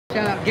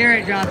Shout out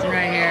Garrett Johnson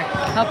right here,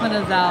 helping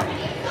us out.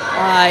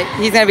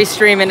 He's gonna be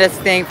streaming this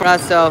thing for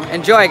us, so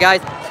enjoy,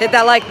 guys. Hit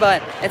that like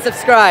button and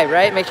subscribe,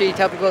 right? Make sure you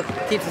tell people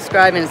to keep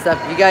subscribing and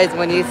stuff. You guys,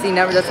 when you see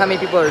numbers, that's how many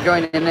people are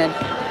joining in.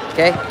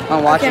 Okay,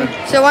 on watching.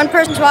 Okay. So one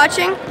person's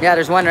watching? Yeah,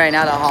 there's one right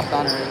now that hopped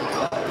on already.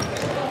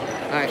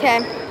 All right.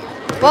 Okay.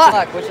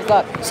 Wish us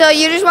luck. So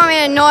you just want me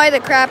to annoy the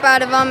crap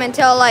out of them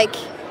until, like,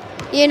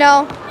 you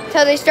know,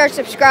 until they start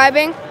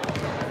subscribing?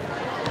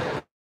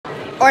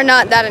 Or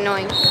not that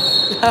annoying?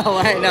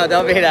 No,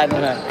 don't be that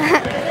annoying.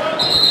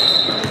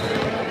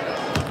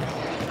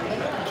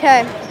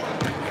 Okay.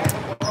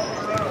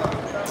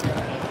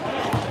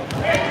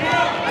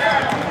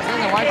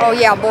 Oh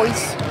yeah,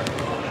 boys.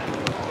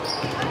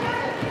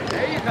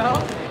 There you go.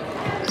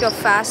 Go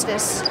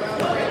fastest.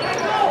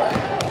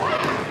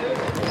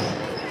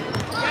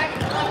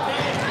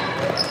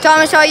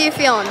 Thomas, how are you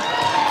feeling?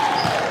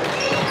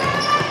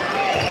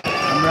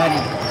 I'm ready.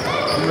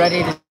 I'm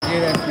ready to do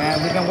this,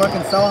 man. We've been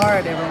working so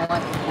hard,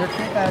 everyone.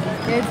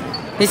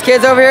 These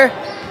kids over here,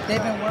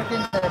 they've been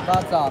working their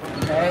butts off,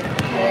 okay?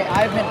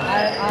 I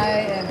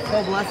am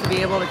so blessed to be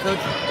able to coach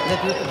the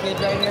group of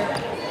kids right here.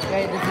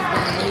 Okay, this has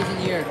been an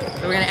amazing year.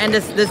 So we're gonna end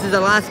this. This is the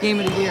last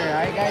game of the year, all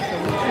right, guys? So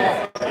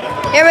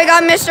here we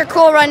got Mr.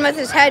 Cool running with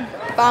his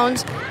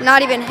headphones.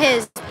 Not even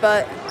his,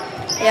 but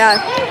yeah.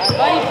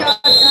 Buddy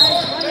shots,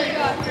 guys. Buddy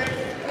shots.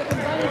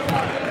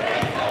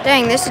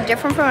 Dang, this is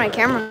different from my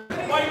camera.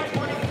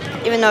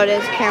 Even though it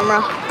is a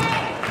camera.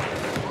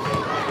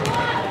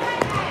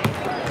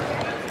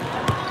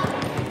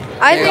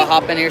 I think.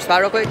 Hop into your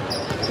spot real quick.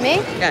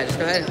 Me? Yeah, just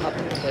go ahead and hop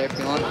in there if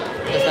you want.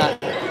 Just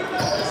not.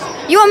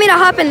 You want me to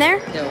hop in there?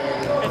 Yeah.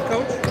 Head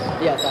coach?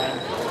 Yes, I am.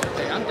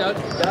 Okay, I'm Doug.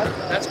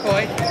 That's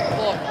Coy.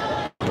 Cool.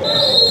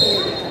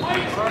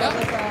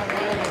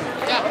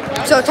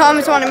 So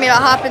Thomas wanted me to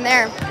hop in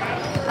there.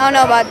 I don't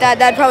know about that.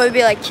 That'd probably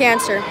be like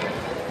cancer.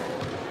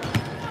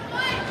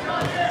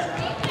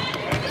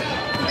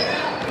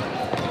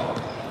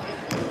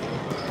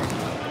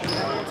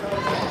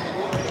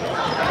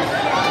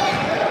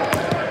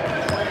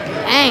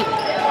 Dang.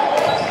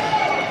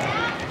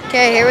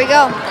 Okay, here we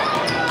go.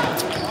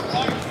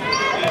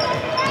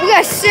 We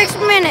got 6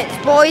 minutes,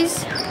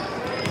 boys.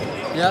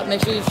 Yep,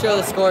 make sure you show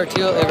the score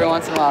too every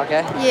once in a while,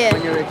 okay? Yeah.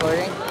 When you're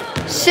recording.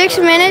 6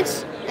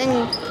 minutes,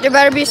 and there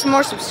better be some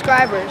more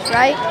subscribers,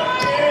 right?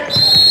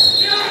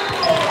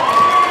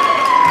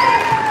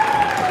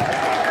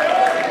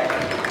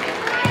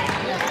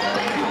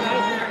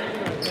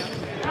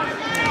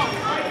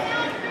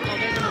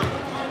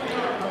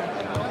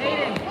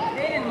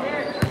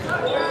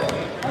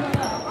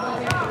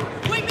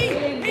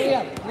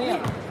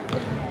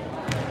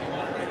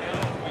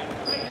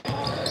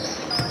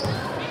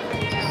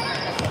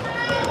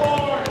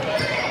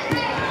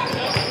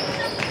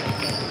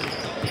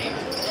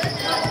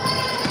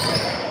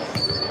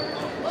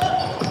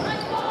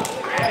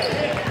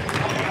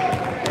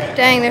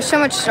 Dang, there's so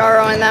much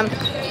sorrow in them.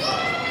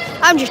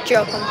 I'm just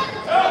joking.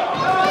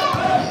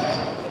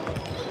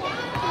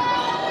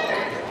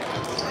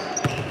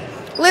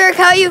 Lyric,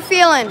 how you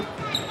feeling?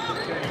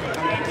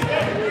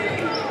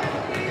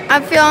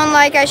 I'm feeling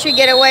like I should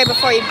get away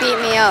before you beat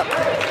me up.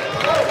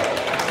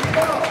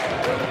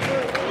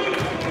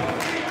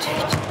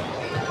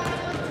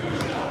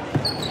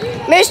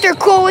 Mr.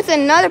 Cool with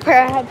another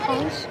pair of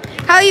headphones.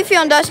 How you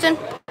feeling, Dustin?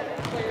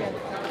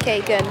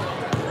 Okay, good.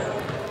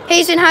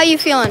 Hazen, how you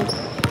feeling?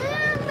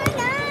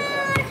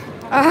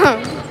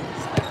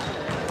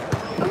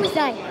 What was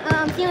that?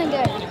 I'm feeling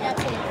good.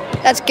 That's it.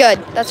 That's good.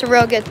 That's a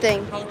real good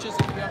thing. Coaches,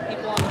 if you have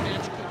people on the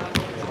bench.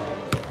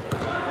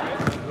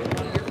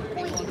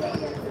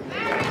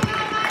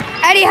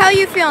 Eddie, how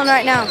you feeling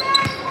right now?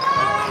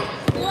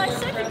 Well, I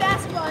suck at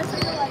basketball. I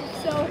suck at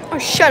life, so. Oh,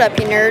 shut up,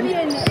 you nerd. We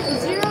had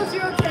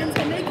 0-0-10s,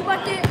 and make a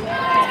bucket.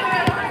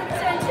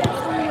 100% chance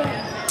we win.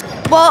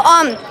 Well,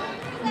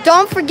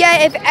 don't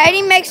forget, if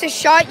Eddie makes a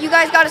shot, you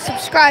guys got to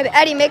subscribe.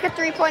 Eddie, make a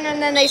three-pointer, and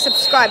then they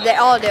subscribe. They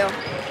all do.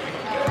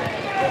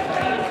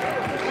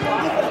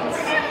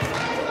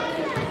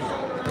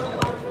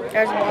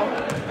 There's a ball.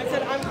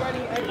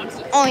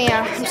 Oh,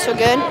 yeah. I'm so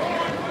good.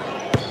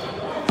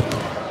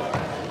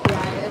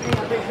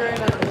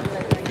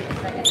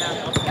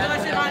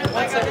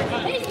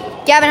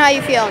 Gavin, how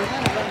you feeling?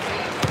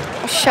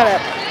 Oh, shut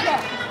up.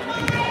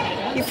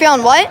 You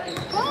feeling what?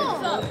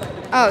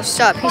 Oh,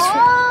 sup. He's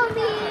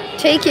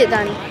take it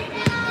then.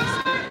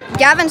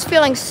 Gavin's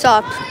feeling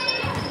sup.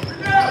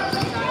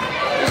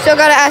 You still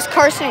gotta ask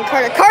Carson and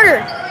Carter.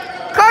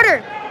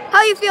 Carter,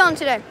 how you feeling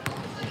today?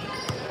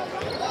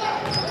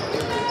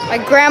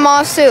 Like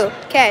Grandma Sue.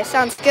 Okay,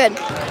 sounds good.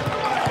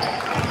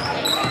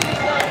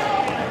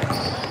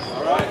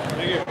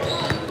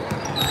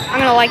 I'm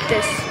gonna like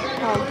this.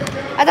 Oh.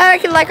 I thought I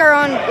could like our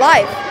own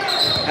live.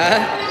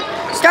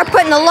 Start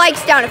putting the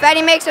likes down. If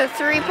Eddie makes a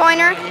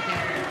three-pointer,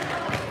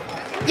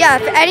 yeah,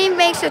 if Eddie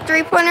makes a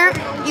three-pointer,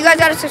 you guys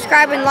gotta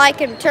subscribe and like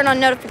and turn on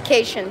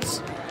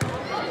notifications.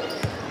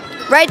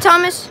 Right,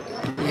 Thomas?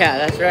 Yeah,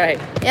 that's right.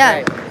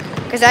 Yeah,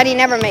 because Eddie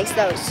never makes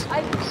those.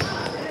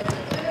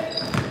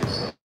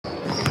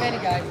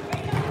 Guys.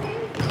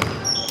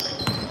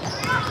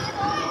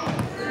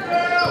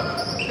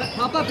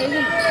 Pop up,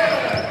 Hazen.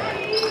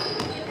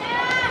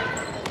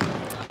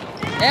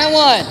 And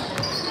one.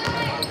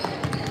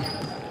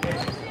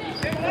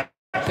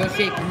 Don't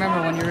shake.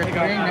 Remember, when you're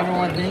recording, number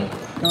one thing,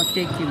 don't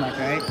shake too much,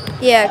 right?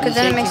 Yeah, because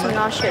then it makes them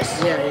nauseous.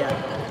 Yeah, yeah.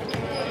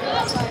 You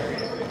want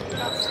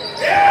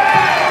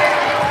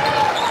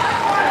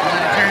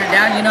to turn it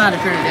down? You know how to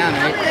turn it down,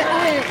 right?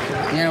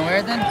 You gonna wear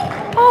it then?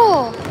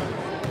 Oh.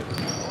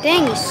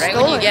 Dang, you Right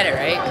when you get it,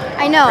 right?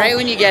 I know. Right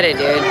when you get it,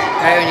 dude.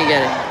 Right when you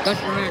get it. Don't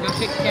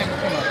shake the camera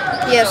too much.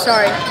 Yeah,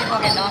 sorry. People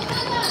get nauseous.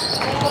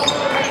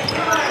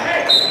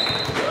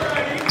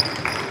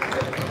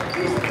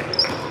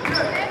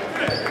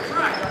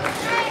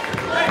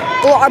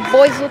 Oh, our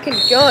boy's looking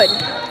good.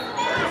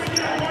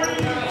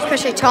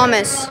 Especially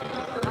Thomas.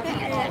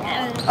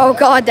 Oh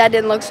God, that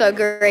didn't look so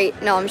great.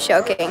 No, I'm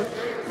joking.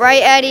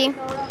 Right, Eddie?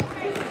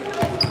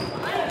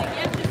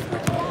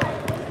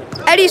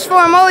 Eddie's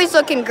form always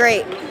looking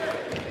great.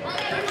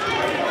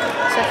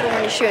 Except for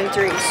when he's shooting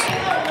threes.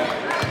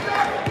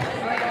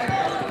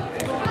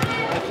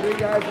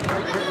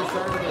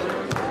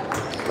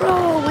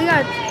 Bro, we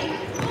got...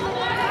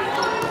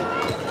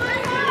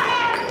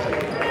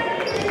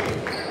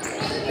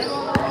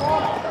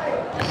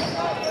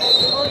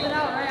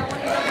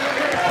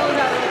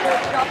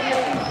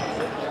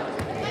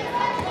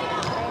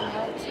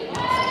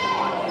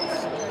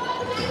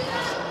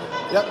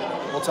 Yep,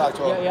 we'll talk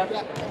to him. Yeah.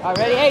 All right,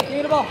 ready? Hey, give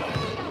me the ball.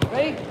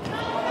 Ready?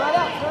 Right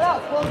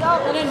out. Close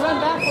out, and then run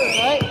backwards,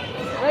 all right?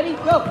 Ready?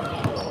 Go.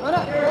 Run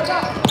up, close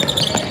out.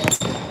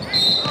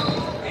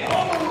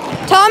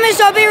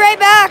 Thomas, I'll be right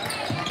back.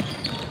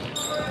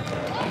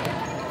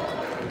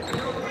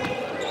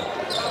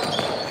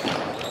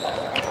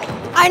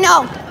 I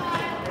know.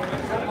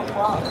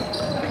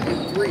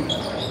 Three.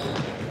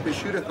 The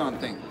shoot-a-thon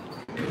thing.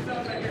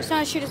 It's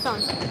not a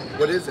shoot-a-thon.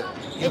 What is it?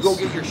 You go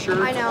get your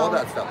shirts, I know. all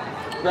that stuff.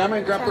 Grandma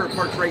and Grandpa are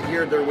parked right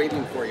here. They're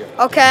waiting for you.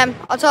 Okay,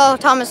 I'll tell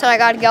Thomas that I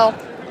gotta go.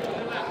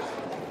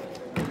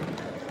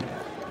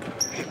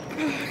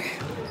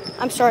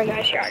 I'm sorry,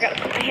 guys. Here, I gotta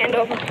put my hand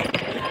over.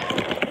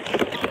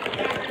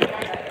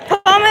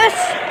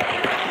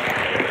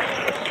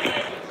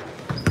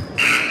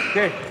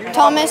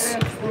 Thomas,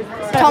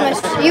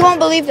 you won't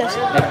believe this.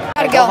 Gotta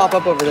I'll go. hop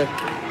up over there.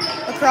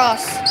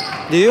 Lacrosse.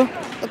 Do you?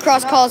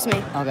 Lacrosse calls me.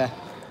 Okay.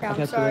 Yeah,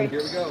 I'm sorry.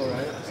 Here we go,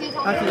 right?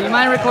 Okay, do you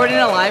mind recording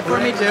it live for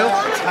me too?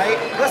 Tight.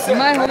 You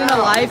mind holding a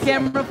live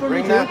camera for me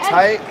Bring too? that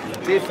tight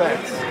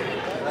defense.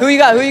 Who you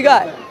got?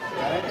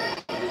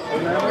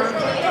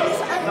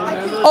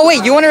 Oh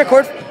wait, you want to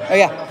record? Oh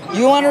yeah.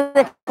 You want to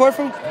record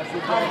from?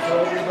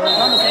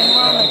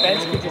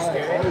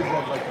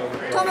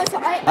 Thomas,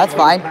 That's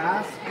fine.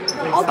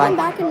 I'll come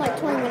back in like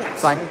 20 minutes.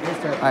 It's fine. All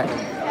right.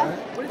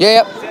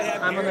 Yeah, yep.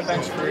 I'm on the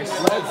bench first.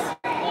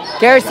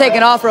 Gary's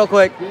taking off real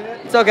quick.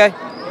 It's okay. Are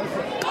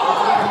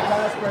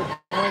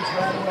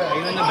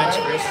you on the bench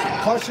first?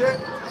 Push it.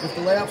 If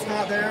the layup's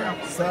not there,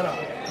 set up.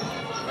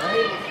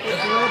 Right?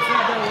 If the layup's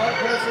not there, what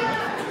person?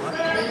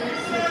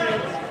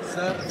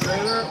 Set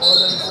trailer or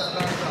then set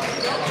back up.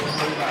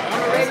 On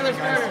a regular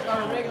starter. On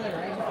a regular,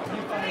 right?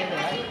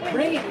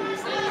 Bring it. On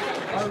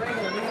a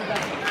regular, bring it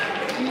back.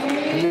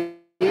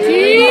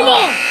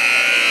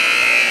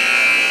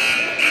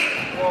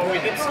 Well, we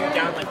did scoot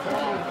down like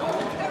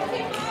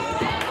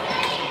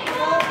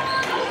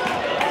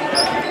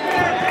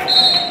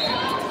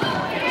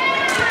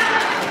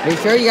Are you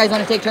sure you guys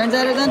want to take turns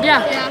at it then?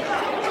 Yeah.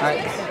 All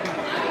right.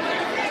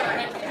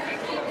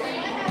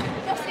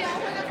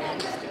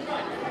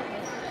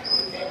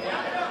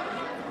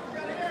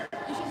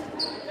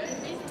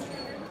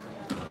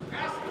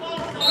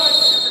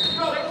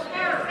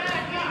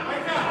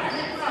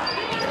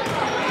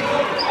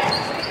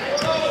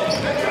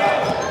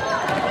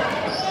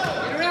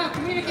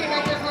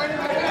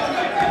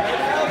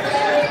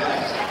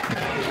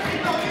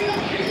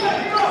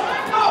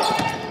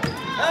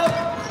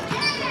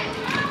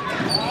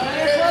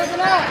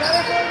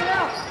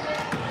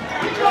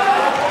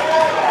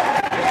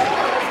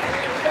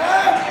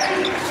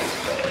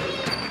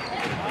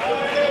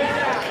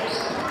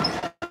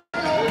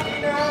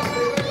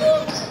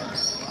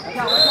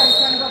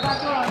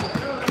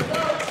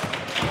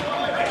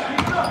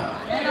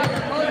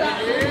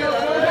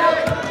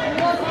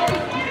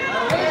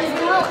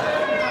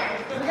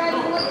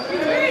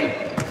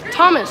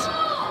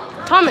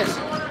 Thomas.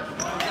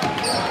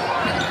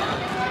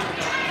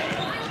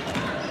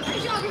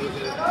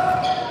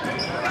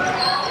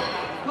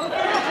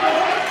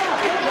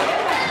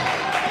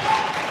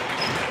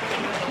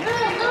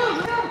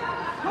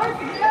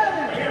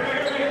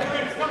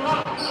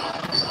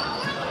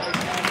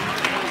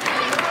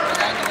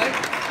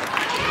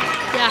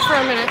 Yeah, for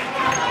a minute.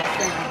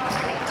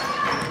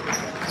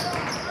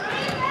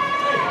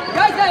 You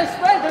guys gotta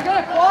spread, they're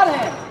gonna quad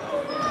him.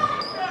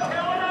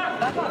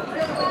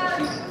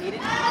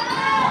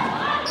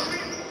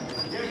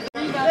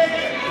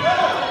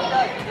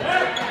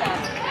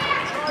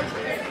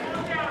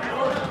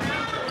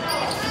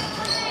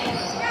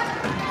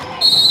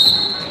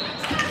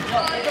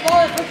 Take the ball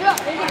and push it up.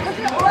 Push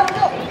it up. Let it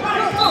go.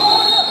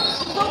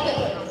 Go.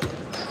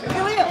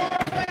 Here we go.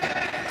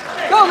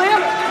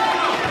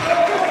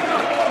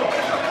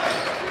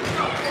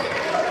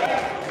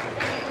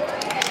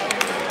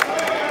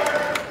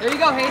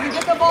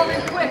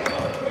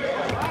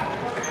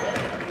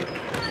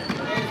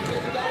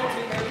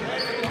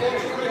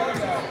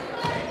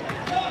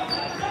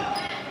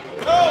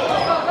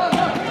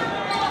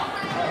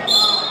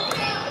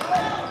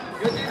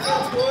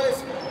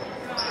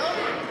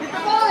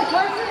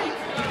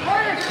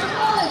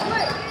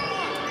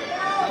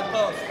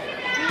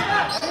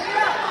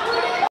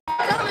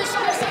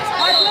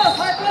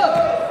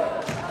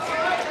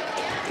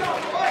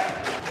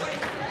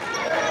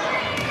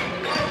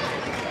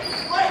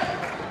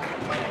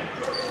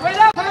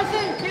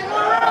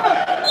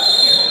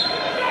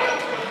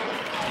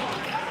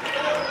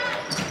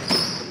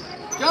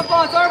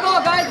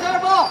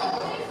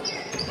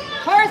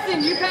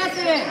 Carson, you pass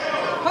it in.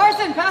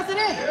 Carson, pass it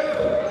in.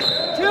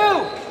 2,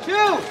 2.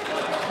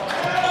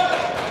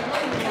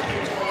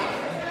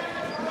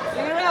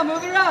 Move it around,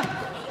 move it around.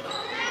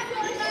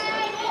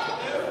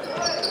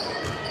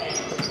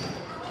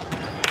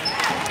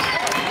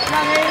 Come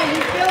on, Hayden,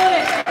 he's feeling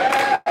it.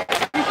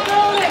 He's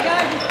feeling it,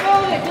 guys. He's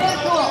feeling it. Get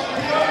cool.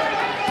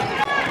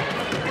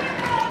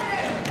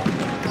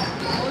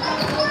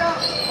 Hold up.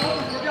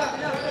 Good job.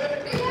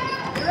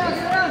 Get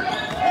around.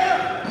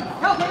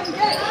 Help, Hayden,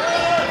 get it.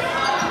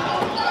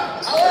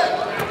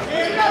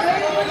 Push it up,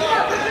 Hayden. Push it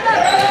up.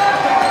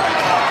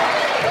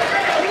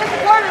 Get the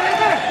corner right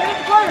there. Get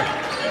the corner.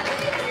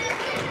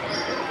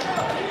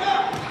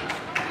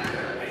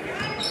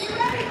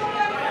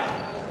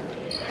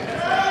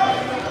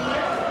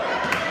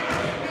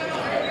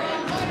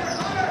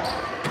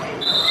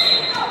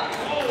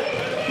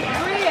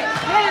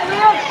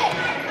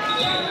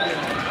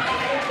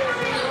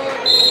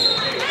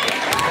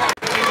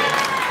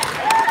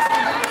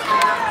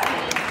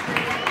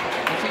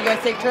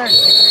 Take turns.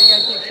 Make sure you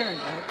guys take turns.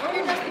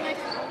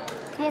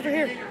 Come over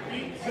here.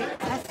 Hey,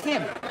 ask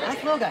him.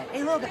 Ask little guy.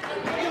 Hey, little guy.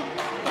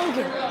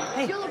 Logan.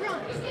 Hey.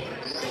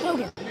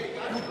 Logan.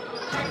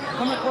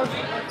 Come record.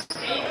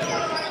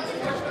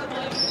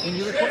 When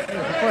you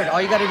record.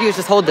 All you gotta do is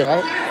just hold it,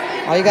 right?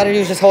 All you gotta do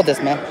is just hold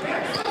this, man.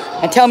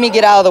 And tell me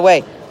get out of the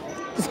way.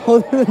 Just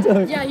hold it.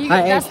 Yeah, you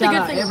Right, that's hey, the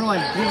good out. thing. Everyone,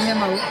 give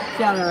him a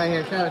shout out right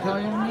here. Shout out. Tell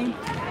me your name.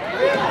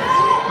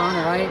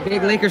 Connor, right?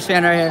 Big Lakers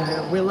fan right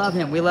here. We love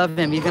him.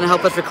 He's gonna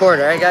help us record,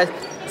 all right, guys?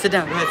 Sit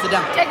down. Go ahead, sit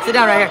down. Sit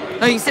down right here.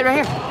 No, you can sit right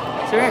here.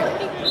 Sit right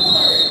here.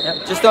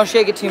 Yep. Just don't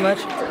shake it too much.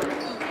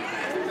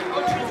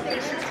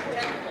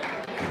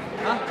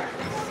 Huh?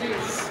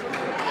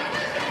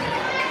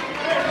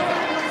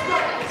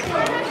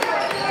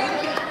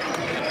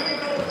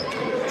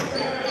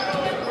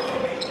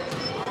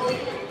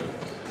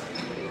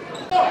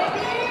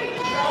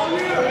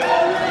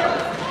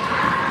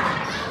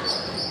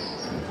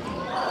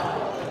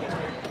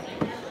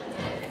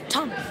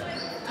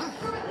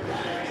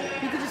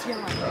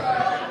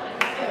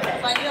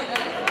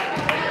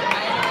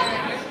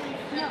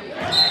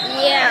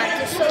 Yeah,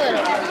 just a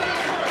little.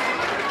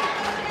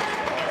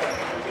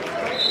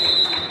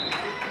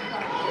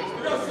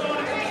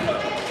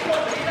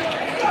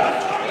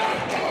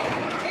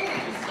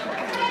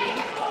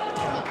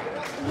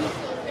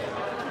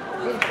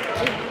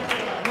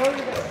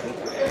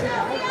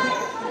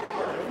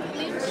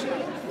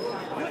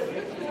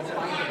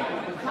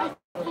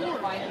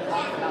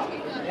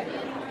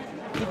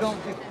 Keep going.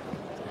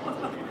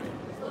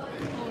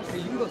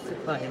 You can go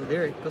sit by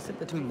Lyric. Go sit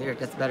between Lyric.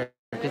 That's better.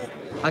 Because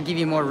I'll give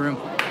you more room.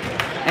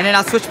 And then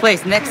I'll switch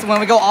place. Next, when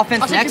we go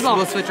offense next,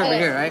 we'll switch over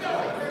here, right?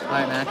 All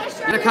right, man.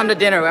 You're gonna come to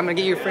dinner. I'm gonna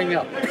get you a free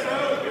meal.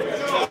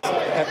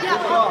 Yeah,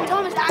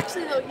 Thomas,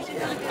 actually though, you should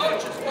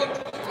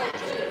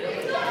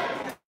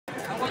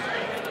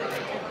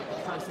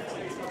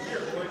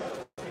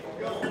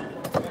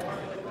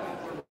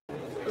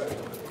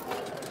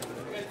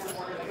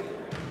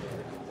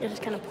You're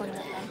just kind of pointing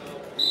that way.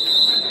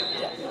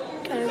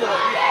 Kind of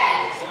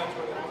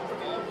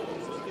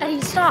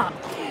Eddie, stop.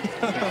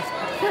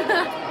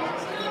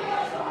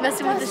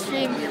 messing with the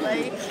stream, be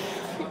like.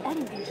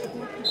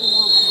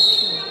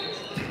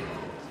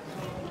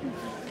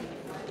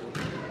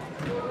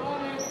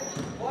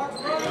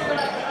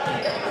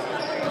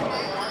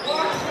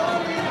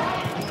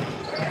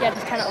 Yeah,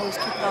 just kind of always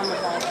keep it on the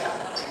ball.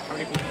 How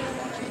many people?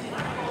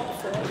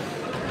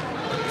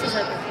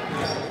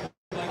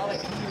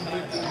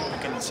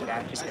 Can you see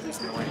that? Just get this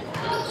in the way.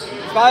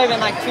 It's probably been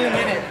like 2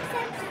 minutes.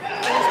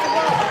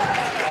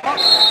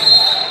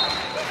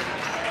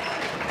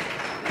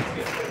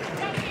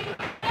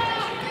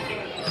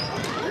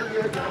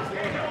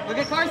 Look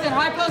at Carson.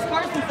 High post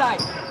Carson side.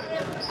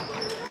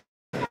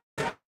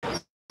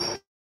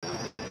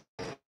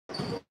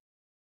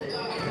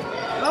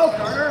 Go,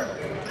 Carter.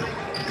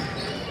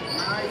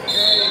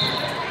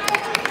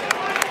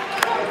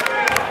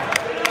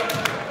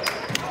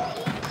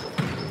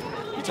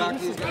 You talk to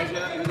these guys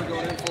yet? Who they're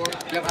going in for?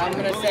 Yep, I'm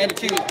gonna send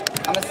 2.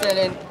 I'm gonna send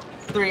in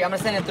 3. I'm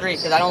gonna send in 3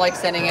 because I don't like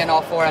sending in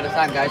all 4 at a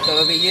time, guys. So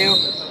it'll be you,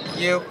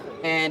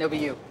 and it'll be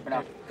you for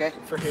now. Okay?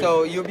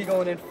 So you'll be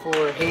going in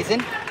for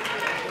Hazen.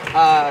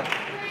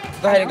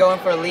 Go ahead and go in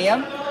for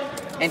Liam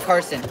and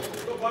Carson. Is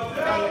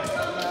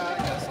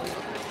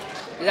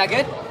that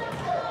good?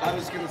 I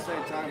was going to say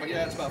time, but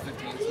yeah, it's about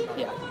 15.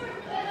 Yeah.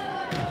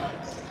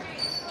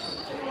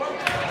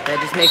 Okay,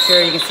 just make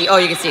sure you can see. Oh,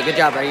 you can see it. Good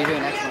job, bro. You're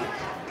doing excellent.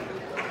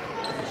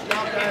 Good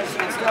job, guys.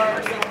 Let's go.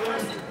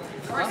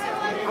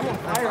 I'm on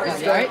fire right now.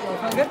 You all right?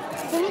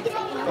 Feeling good?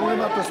 Don't worry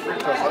about this free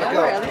throw. Let it Don't go.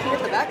 worry. At least you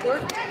hit the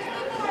backboard.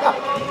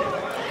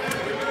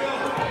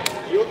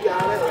 You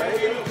got it, right?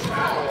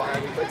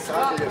 Like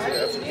soccer is.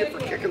 That's what you get for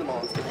kicking them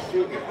all instead of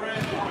shooting it.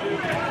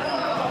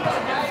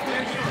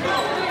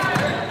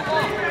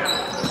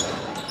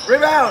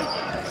 Rebound!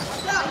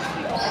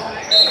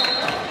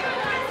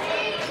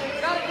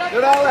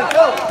 Good all in. Go!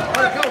 All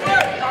right, go.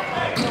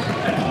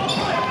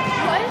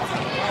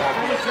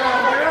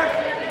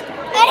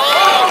 Eddie!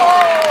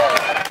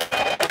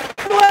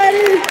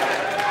 Ready?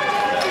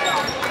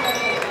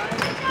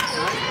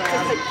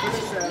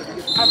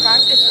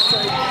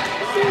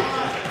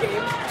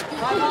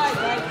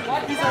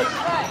 He's like,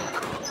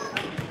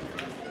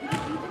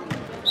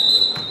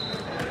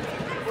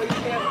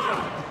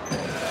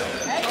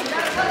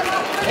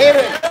 Hit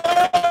it.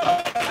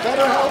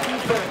 Better help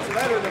defense.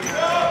 Better than that.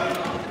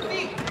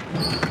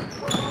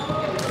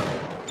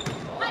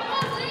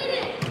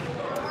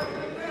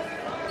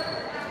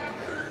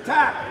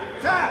 Tap.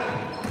 Tap.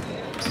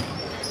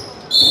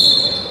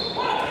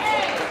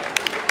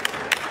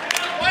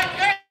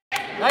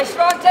 nice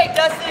strong take,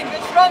 Dustin.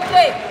 Good strong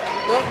take.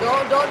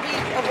 Don't be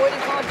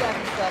avoiding contact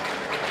and stuff.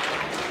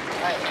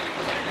 All right,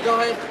 go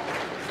ahead.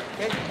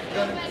 Okay,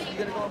 you're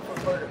gonna go in for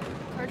Carter.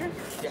 Carter?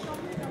 Yeah.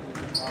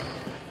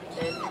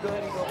 And you go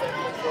ahead and go back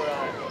for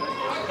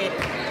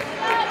Hayden.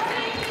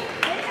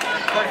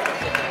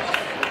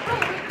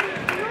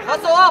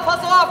 Hustle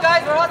off,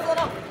 guys. We're hustling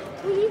up.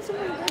 We need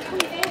someone to go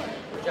 24.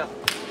 Good job.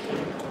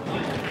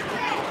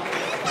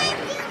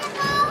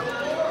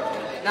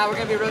 Now we're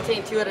gonna be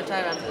rotating 2 at a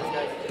time after this,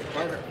 guys.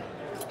 Carter.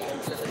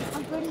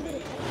 I'm good at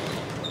it.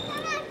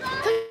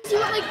 Because you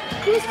want, like,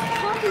 who's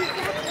talking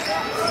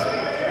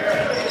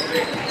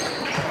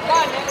Come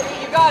on, Eddie,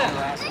 you got him.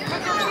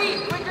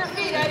 Quick your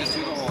feet, Eddie.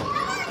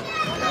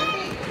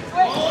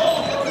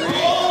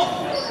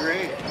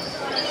 Great.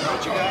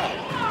 What you got?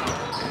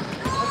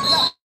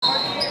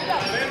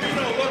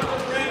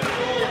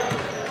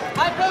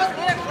 High post,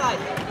 the next side.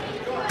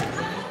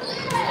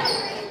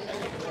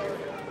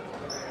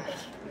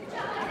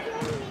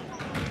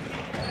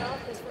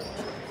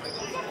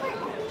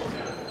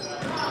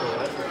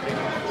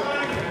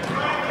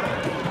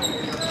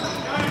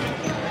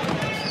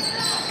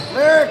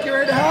 Lyric, you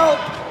ready to help?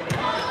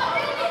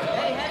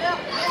 Eddie, head up,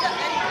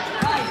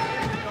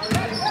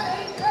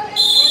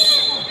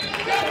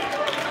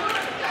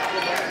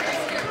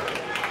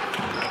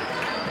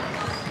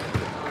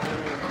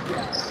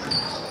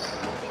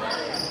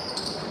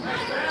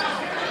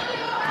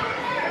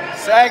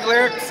 Sag,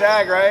 Lyric.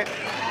 Sag, right?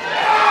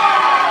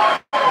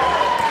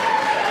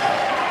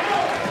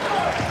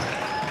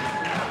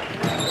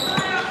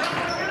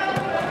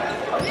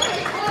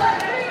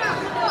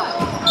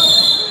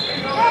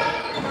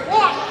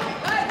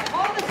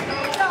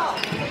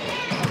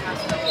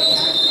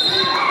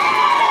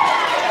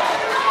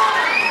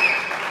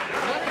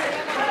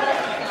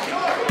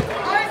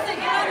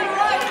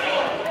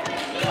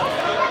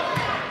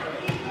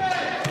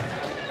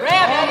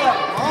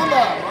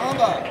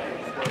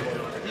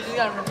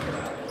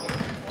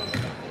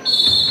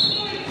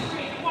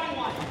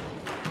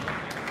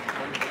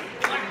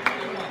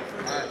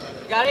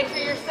 Gotta make sure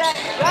you're set.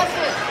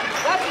 Justin,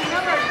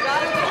 remember, you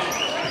gotta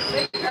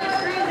make sure the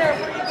screen there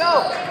before you go.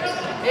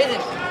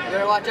 Hazen, you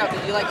better watch out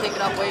because you like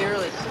taking off way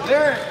early.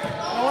 Lyric,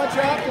 I want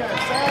you out there.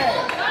 Sag.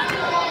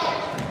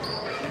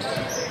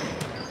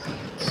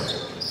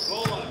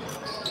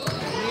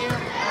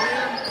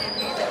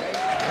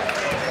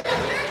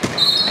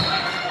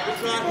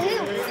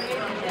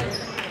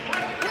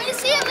 Let me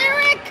see it,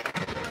 Lyric.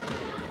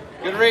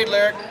 Good read,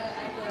 Lyric. Yeah,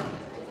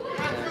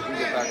 you can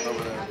get back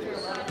over there.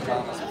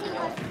 Thomas, if you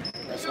want.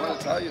 I just want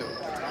to tell you,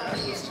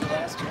 it's your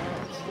last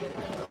chance.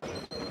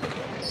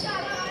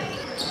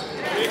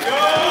 Here we go!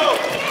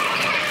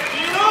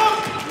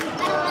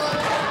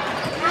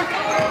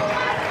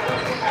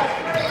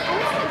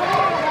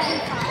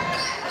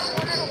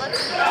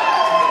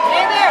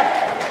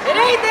 It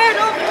ain't there,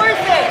 don't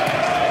force it!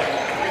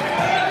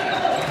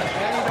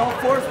 Danny, don't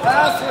force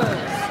passes!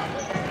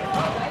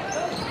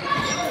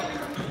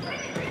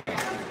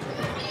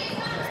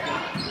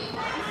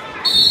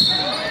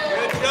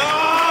 Good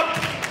job!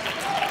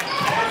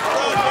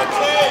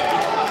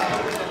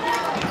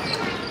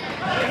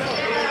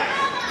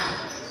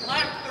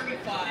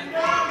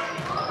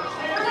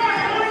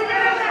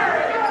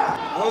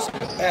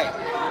 Hey,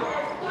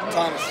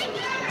 Thomas,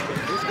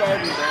 who's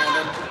guarding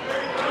Brandon?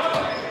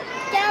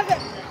 Gavin.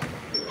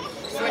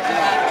 Switch it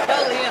back.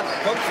 Tell him.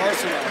 Put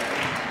Carson on.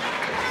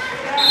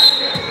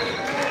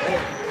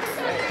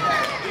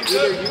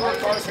 Either you or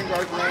Carson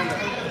guard Brandon.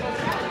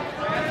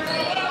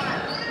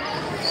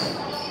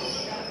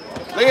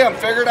 Liam,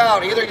 figure it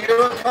out. Either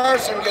you or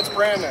Carson gets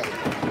Brandon.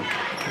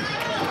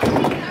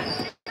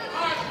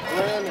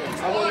 Brandon,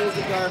 someone needs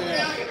to guard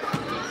him.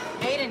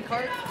 Hayden,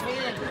 Carter.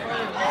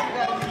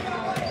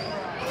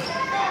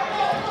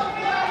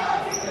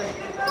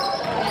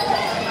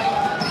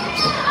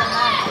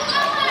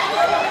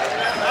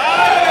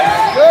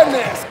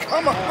 Goodness,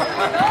 come on.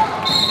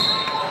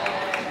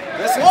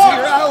 Listen to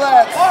your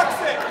outlets. Box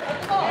it.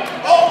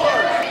 Over.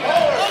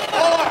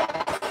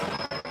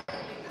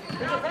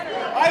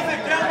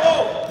 Isaac, down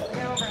low.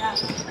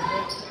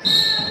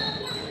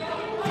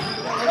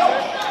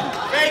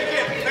 Fake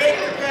the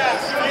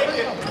pass. Fake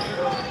it.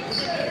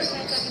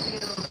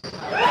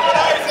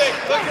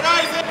 Look at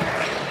Isaac.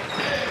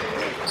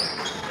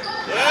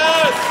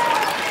 Yes.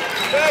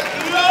 Back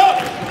you up.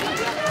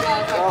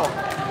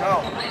 No.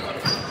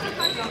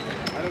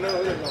 I don't know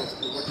who they're going.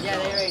 Yeah,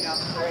 there you go.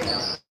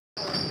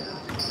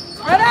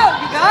 Spread out,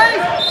 you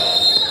guys!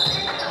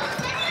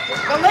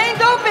 The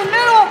lane's open,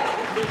 middle!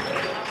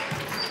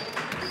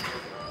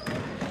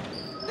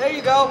 There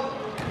you go.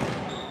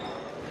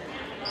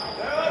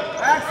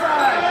 Backside.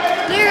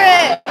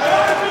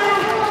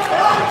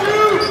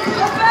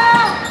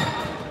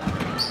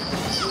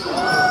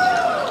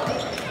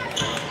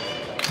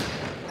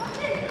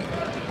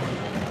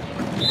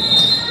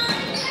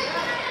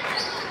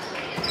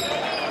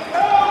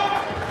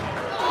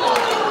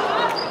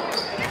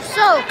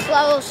 so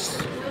close.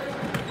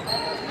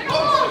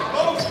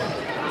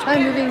 Try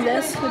moving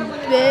this a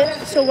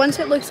bit. So once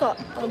it looks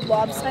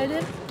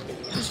lopsided,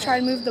 just try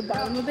to move the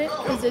bottom a bit,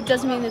 because it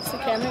doesn't mean it's the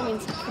camera, it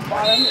means the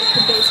bottom, if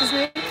the base is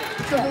moving.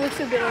 So if it looks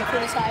a bit like to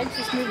the side,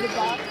 just move the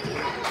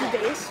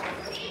base.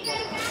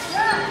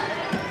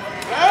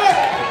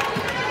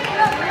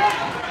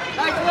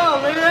 Nice low,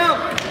 leave it out.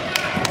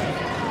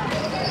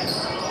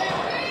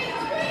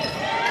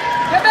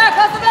 Get back,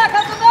 hustle back,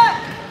 hustle back.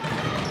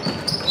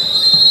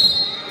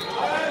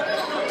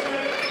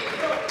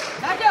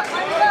 Back up,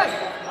 find your back.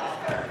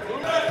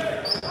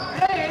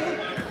 Hey,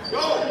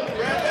 Go,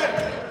 Brandon.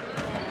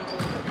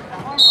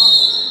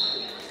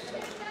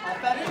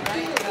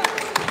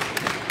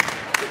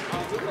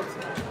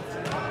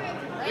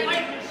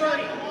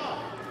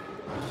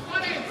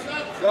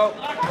 Go.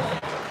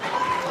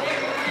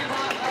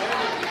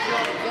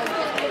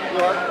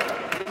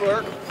 Good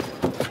work.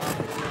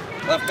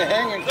 Left the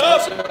hanging.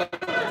 Carson.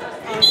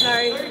 Oh,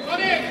 sorry.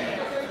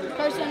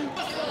 Carson.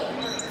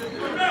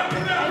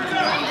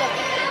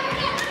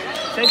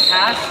 Say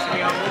pass.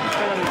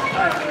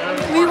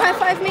 Will you high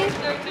five me?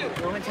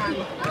 One time.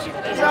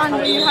 Ron,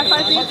 will you high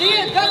five me?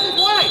 Dustin's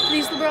wide.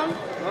 Please, LeBron.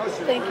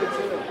 Thank you.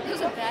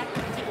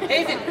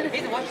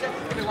 Hazen, watch that.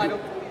 Nobody wide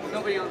open.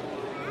 Nobody on.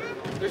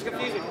 There's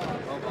confusion.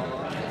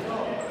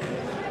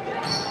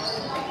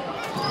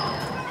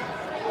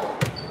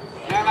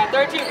 Alright, man,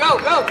 32, go,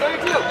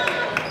 32.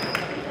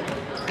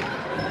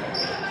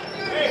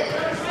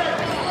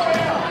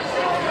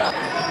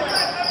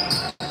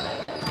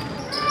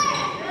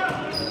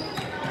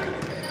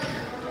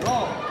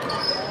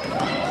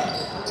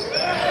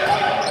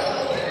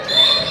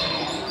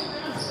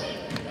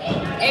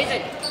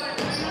 Hazen.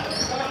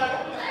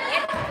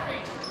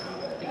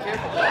 Be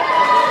careful.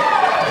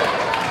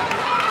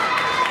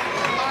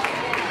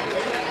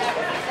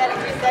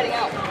 Resetting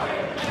out.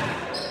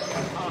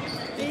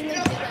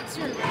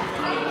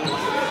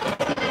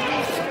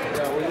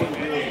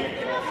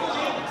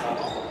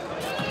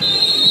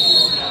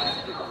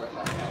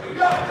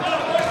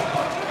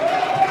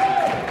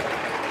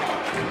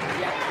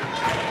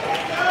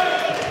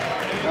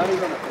 Not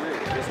even a three.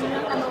 Just a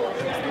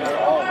they're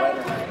all right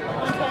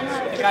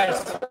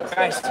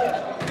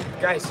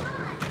Guys,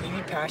 you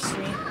need pass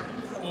me.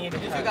 You need to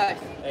You guys.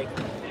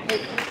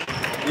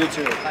 You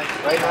two.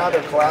 Right now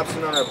they're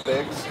collapsing on our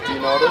bigs. Do you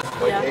notice?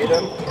 Like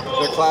Aiden,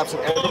 they're collapsing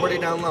everybody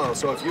down low.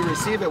 So if you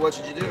receive it, what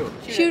should you do?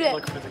 Shoot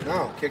it.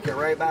 No, kick it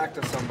right back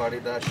to somebody,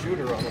 that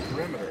shooter on the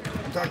perimeter.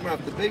 I'm talking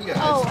about the big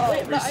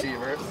guys,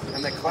 receiver,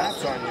 and they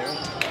collapse on you,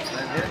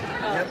 and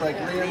hit like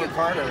Liam or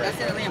Carter. That's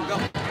it, Liam, go.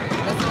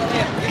 That's it,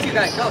 Liam. You two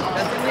guys, go.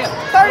 That's it, Liam.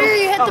 Carter,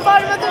 you hit the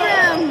bottom of the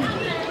rim.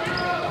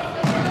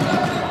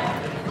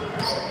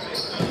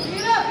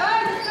 Speed up,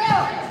 guys, let's go.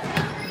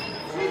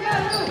 Speed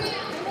up, move.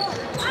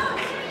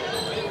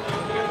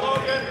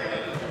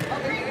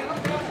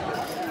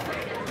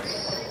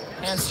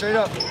 Hands straight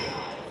up.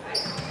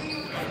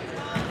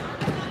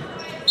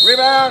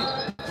 Rebound!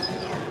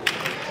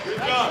 Good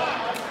job.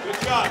 Good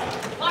shot.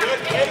 Good.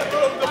 Way to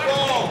move the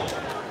ball.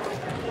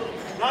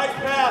 Nice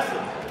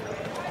passing.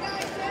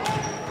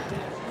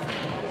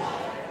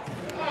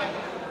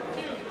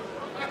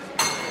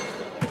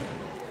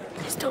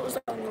 His toes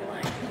on the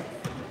line.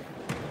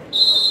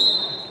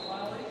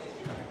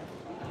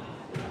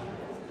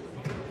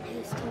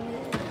 His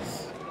toes.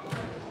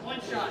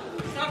 One shot.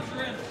 Stop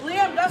your rim.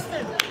 Liam,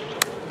 Dustin.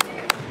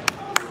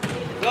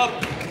 Up.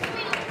 Do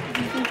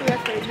you think we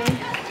have faith in?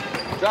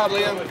 Good job,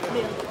 Liam.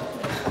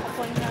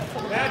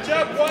 Match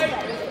up, White.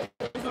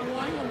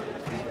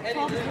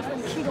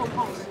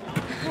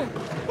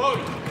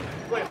 Bodie.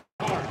 Play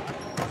hard.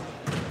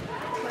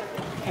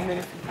 And then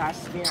if you pass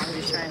me, I'm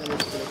just trying to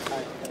look for the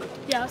cut.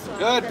 Yeah, so.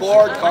 Good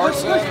board,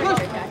 Carson.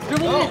 You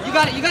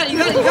got it.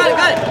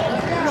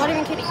 Not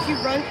even kidding.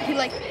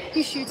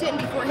 He shoots it, and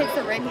before it hits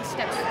the rim, he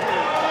steps through. All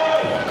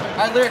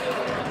right, Lyric.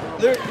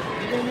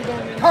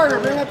 Carter,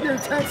 bring up your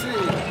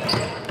intensity.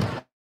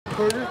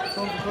 Carter.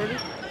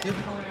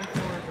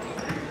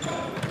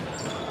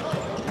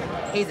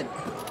 Hazen.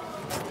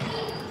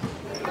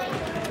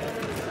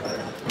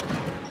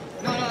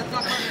 No, it's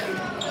not Carter.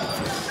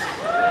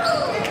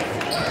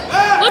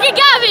 Look at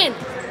Gavin!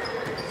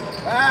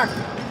 Back.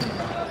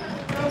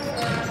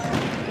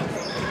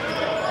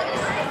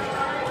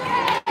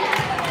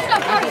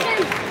 Stop, Carson!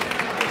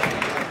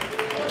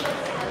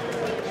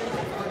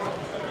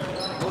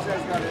 Those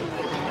guys got it.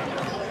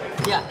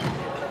 Yeah.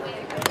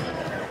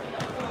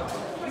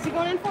 Is he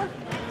going in for?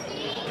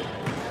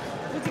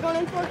 What's he going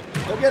in for?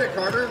 Go get it,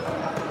 Carter.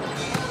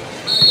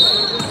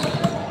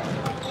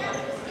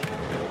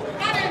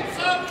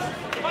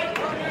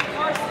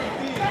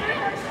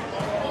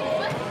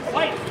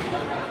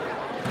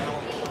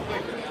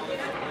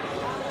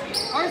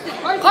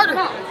 Carter!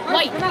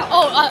 White!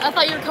 Oh, I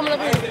thought you were coming up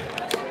here.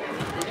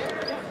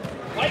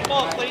 White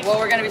ball, please. Well,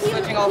 we're gonna be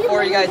switching all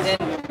four of you guys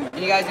in,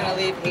 and you guys are gonna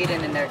leave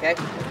Hayden in there, okay? At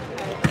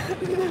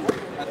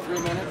 3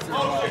 minutes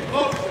or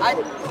what?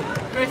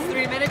 Chris,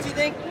 3 minutes, you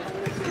think?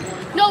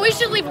 No, we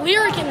should leave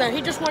Lyric in there.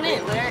 He just went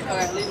in. Lyric?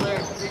 Alright, leave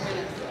Lyric 3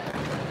 minutes.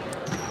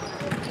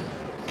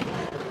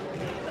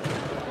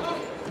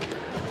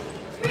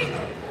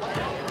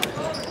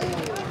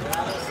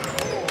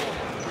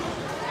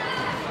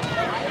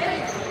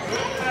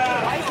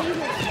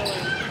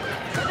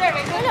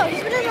 No,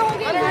 he's been in the whole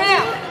game.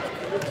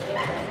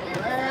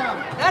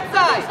 That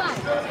side.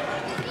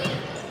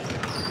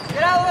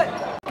 Get out of the way.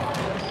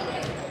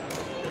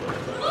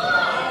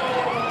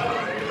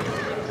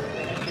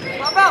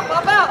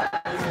 Pop out.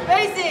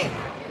 Spacing.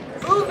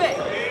 Move it.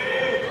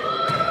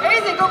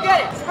 Haze, go get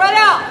it. Spread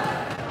out.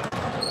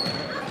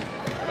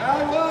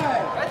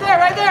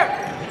 Right there.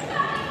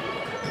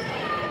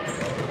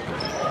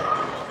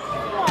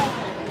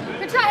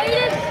 Good try,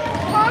 Aiden.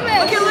 Thomas.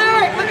 Look at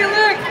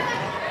Lyric.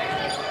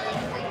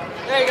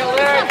 There you go,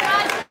 Lyric.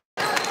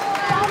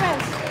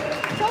 Thomas.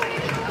 So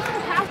Aiden goes to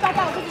pass back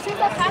out. Because as soon as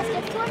that pass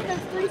gets to him,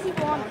 there's 3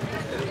 people on him.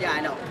 Yeah, I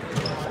know.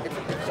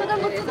 So then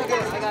look It's for the okay.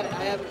 pass. I got it. I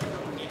have it.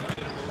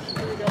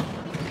 Here we go.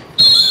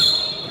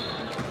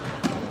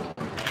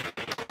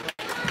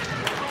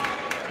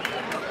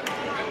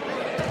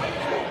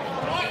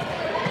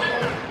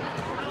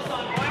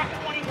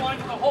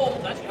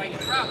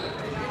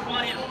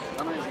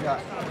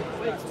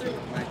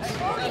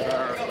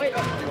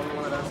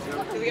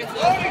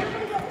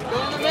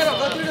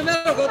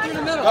 Go through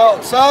the middle.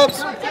 Go, subs.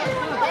 Time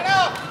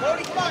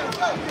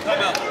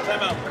out.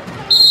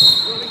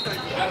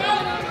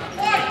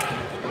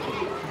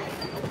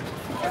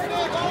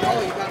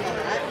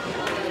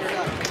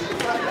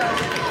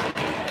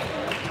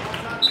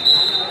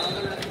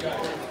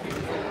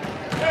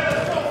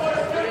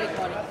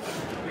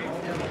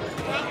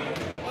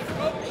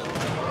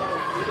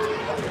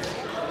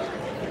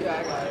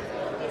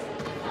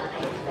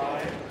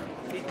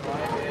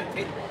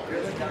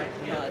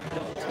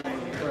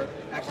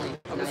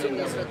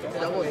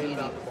 Double easy,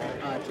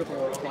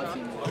 triple quad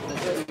team.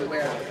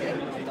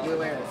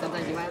 Beware.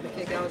 Sometimes you might have to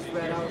kick out,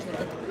 spread out or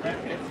something.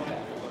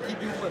 Keep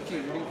doing what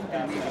you do.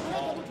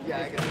 Yeah,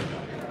 I got it.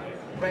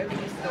 Right when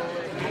you stole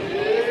it.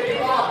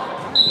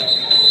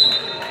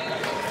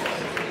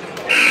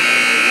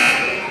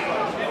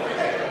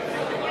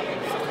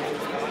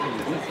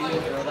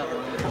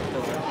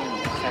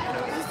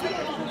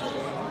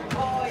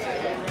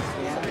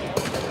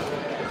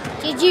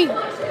 GG.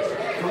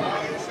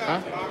 Huh?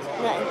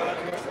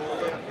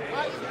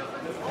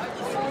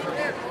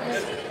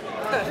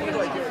 Nothing.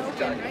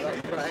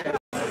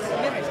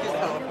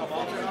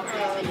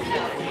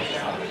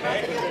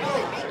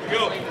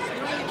 Go.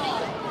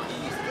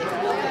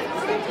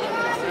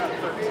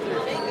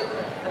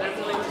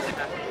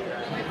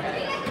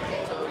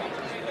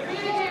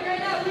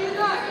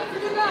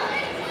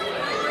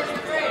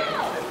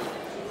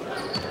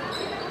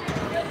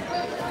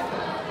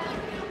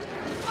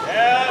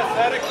 Yes,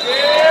 that a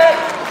kid.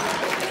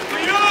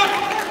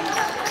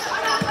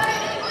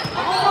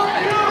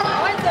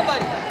 Find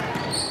somebody.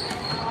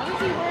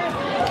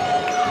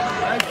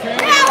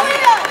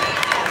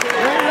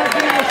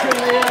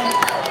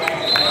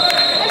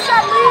 Good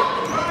shot, Lee.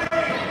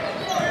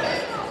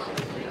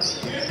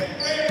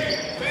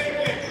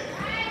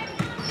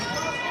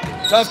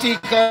 Tough D,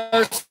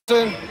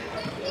 Carson.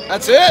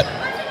 That's it.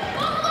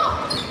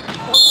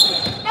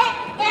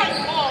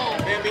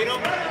 Bambino,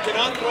 you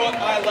cannot throw it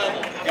high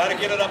level. You got to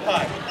get it up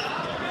high.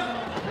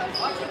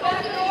 Watch the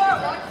back door.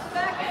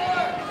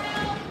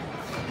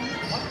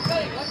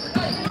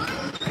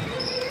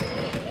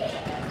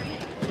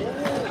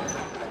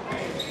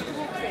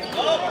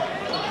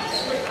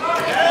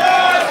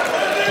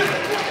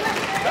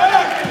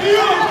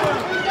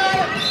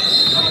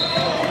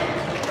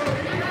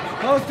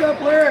 Post up,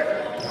 Lyric.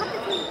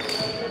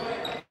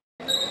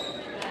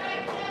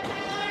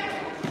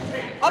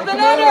 Up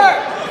and under.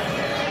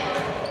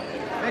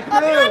 Make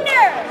Up and move.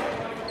 under.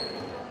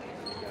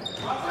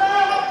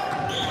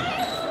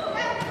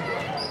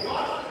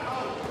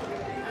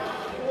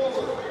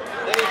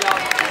 There you go.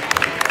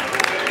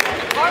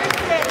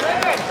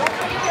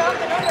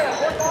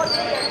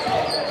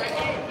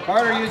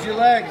 Carter, use your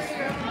legs.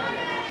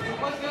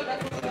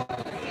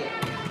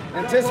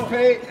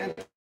 Anticipate.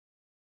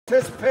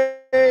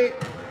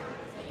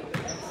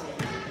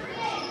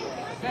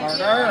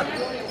 Carter.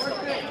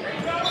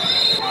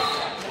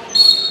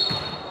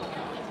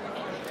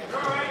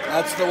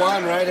 That's the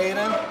one, right,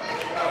 Aiden?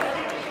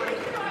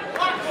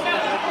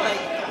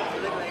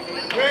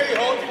 Ready,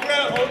 hold your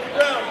ground.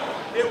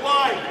 Get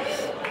wide.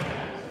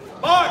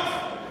 Box.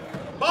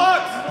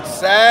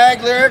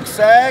 Sag, Lyric,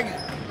 sag.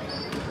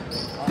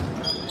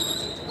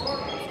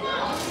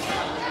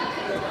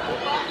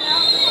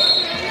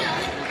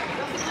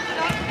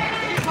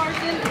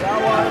 That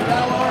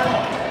one.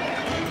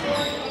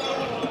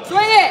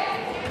 Swing it.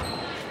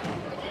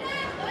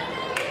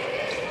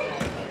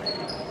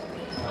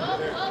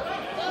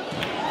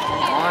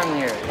 On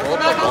here. Hold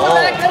the Back on ball. the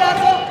back. Get out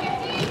of the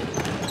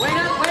Way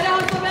down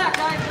to the back,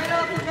 guys. Way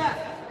down to the back.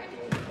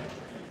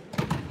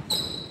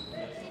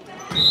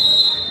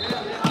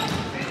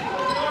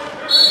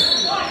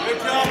 Good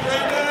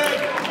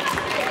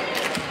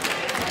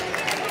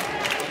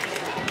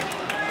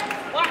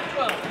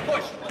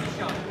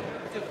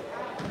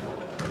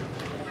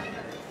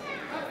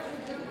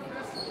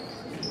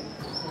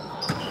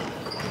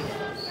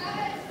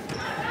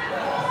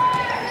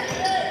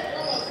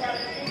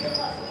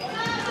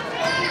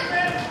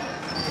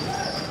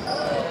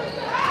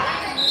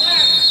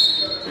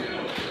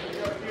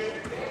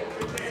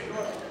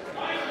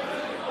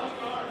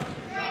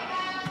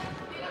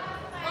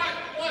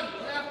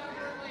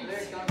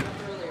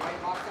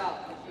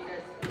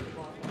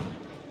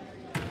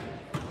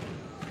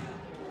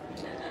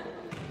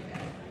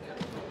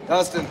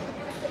Dustin,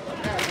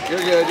 you're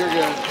good, you're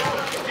good.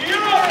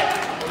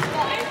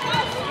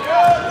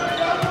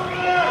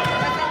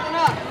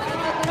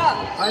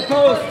 I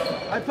post,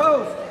 I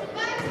post.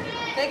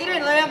 Take it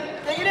in, Liam.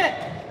 Take it in.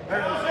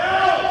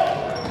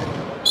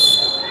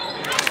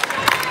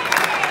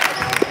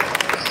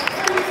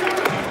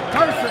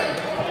 Carson,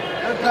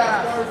 good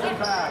pass, good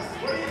pass.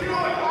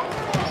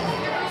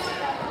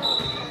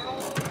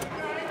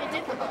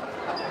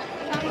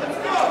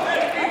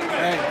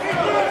 Hey,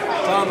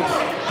 Thomas,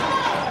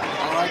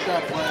 I like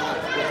that play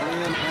with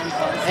Liam and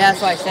Carson. Yeah,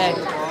 that's what I said.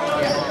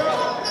 Yeah.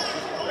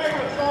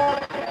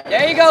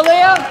 There you go,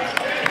 Liam.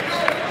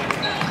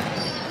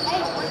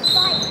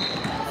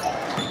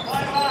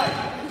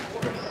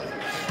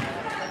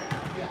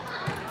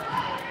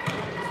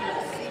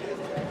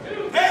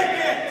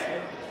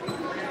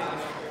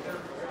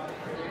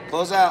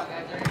 Close out.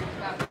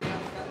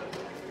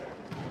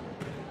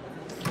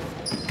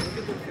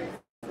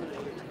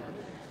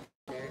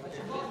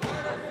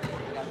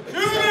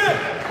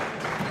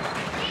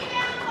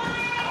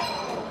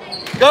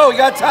 Go, you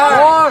got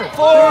time.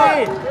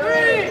 4,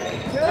 3,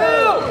 2.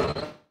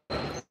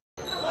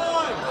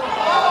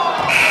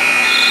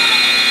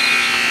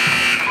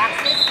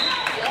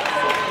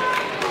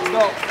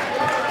 Go.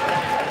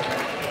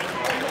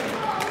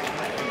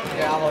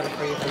 Yeah, I'll hold it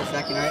for you for a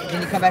second, all right?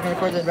 Can you come back and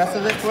record the rest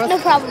of it for us? No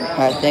problem. All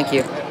right, thank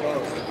you.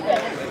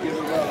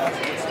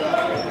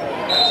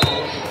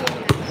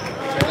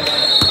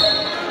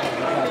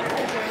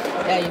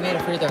 Yeah, you made a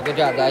free throw. Good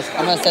job, guys.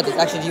 I'm going to set this.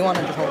 Actually, do you want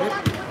to just hold it?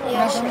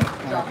 Yeah, sure.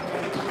 Right.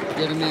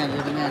 You're the man.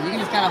 You're the man. You can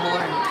just kind of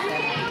hold it.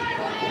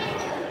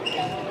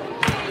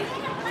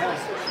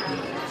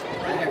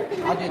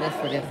 Here, I'll do this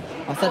for you.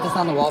 I'll set this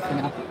on the wall for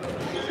now.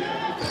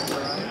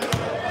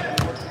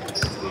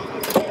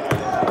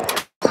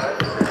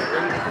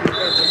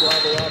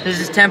 This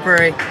is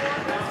temporary.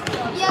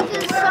 Yeah,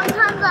 because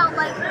sometimes I'll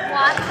like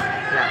watch.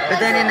 Yeah. But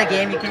then in the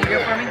game, you can do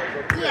it for me?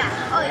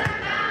 Yeah. Oh yeah.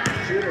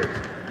 Shooters.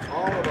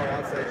 All of our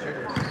outside shooters.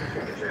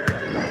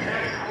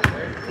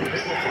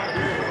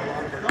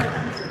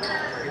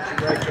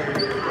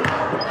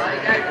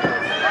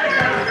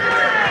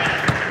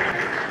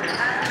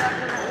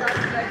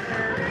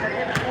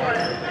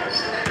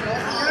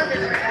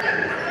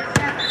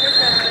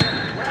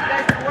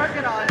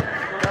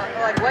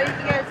 What do you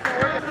guys been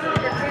working on?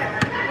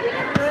 Get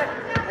into it.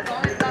 As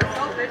long as it's not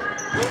selfish,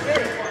 we'll get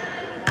it.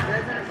 You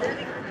guys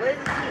understanding? What is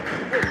the team?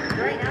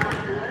 Right now,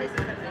 what is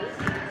the base?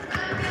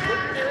 What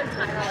you're doing is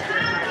kind of like your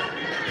time.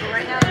 So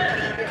right now,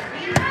 the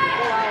team gets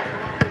go out.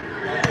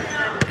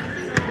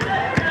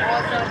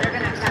 Also, they're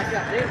going to catch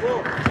up. They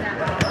will snap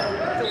up.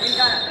 So we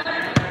got to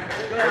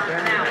go out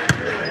now.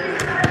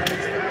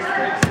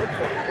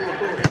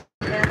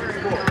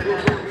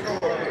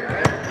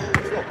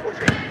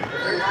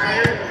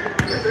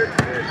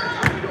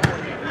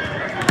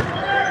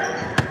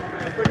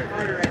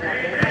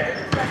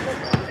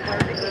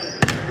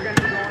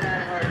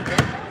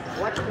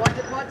 Watch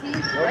the quad team.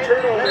 Right?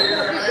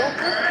 Don't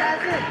push the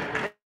pass in.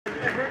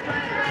 If we're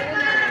trying to throw it in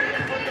there, we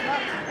can push them up.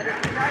 And if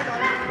we guys on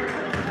it, we're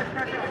putting too much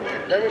pressure on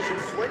him. Then we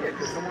should swing it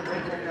because someone's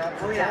going the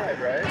opposite side,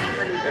 right? If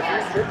we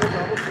triple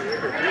double team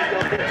or three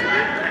double team,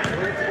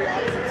 swing it to the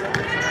opposite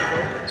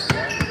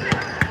side.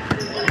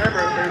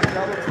 Remember, there's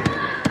double team.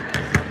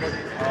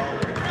 Somebody's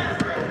always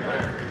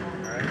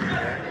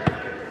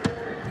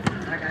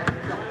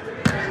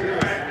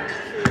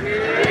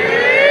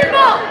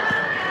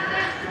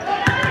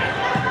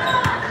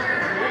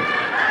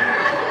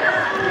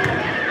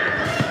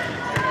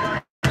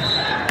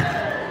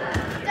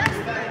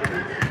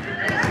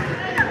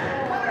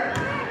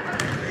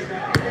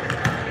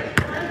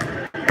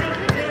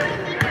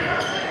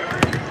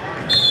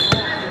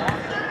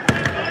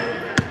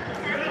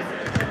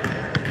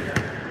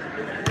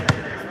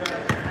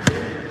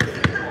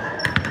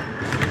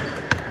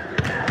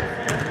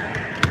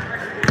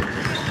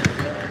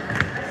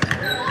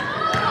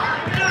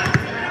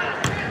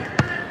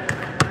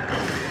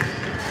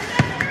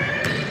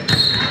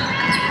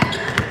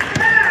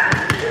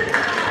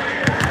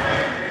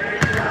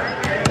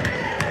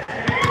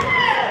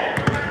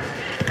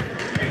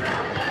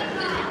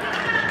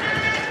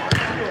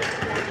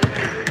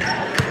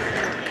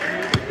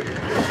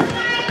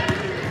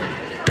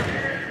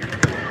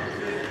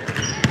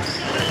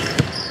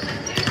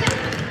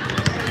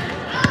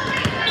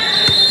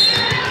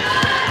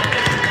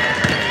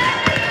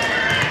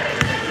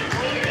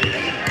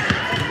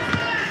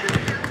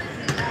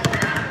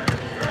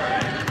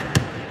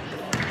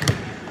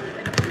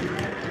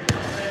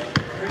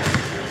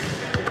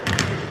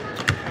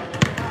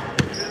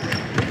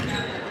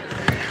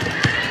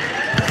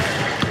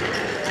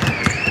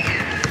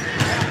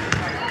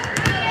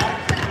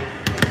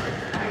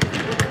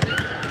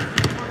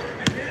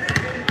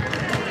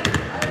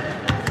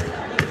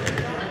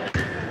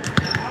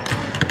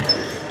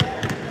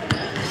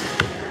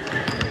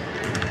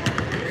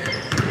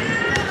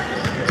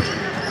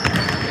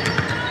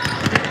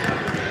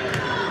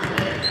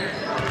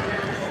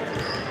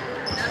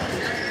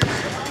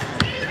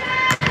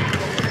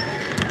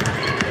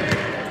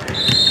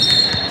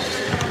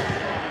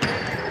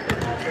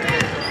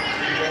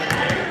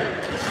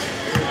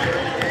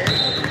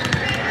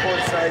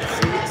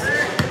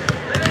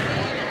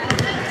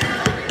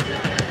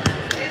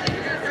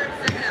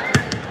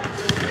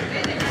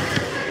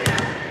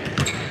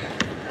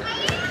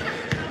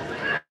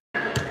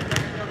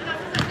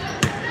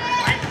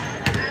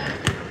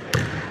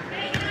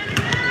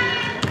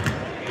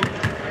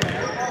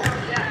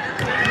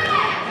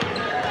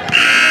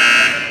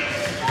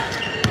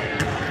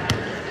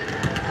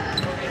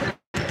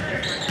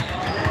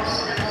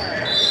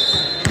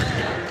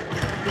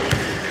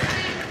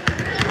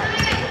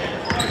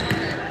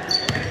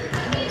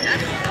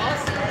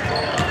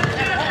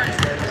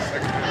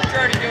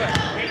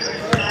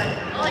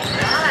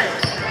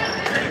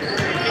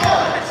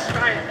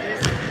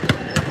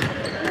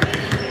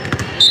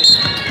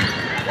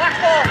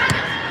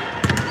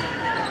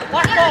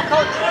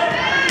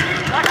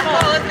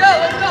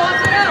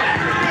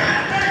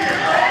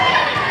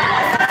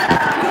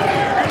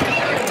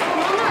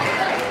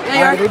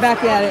at it. We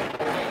back at it.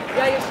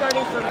 Yeah, you're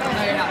starting from.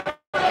 No, you're not.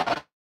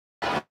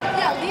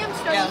 Yeah, Liam's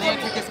starting. Yeah,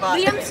 Liam took his spot.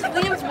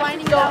 Liam's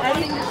winding it up.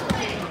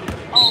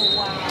 Oh,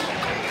 wow.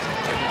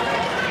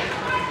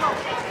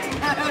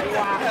 That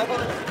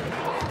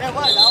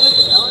was really good.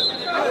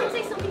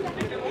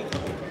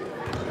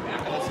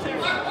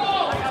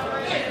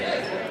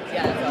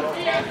 Yeah,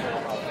 that's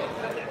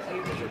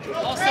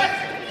all set.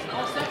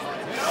 All set.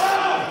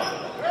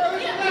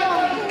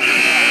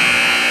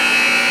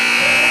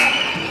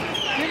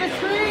 Give a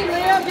screen,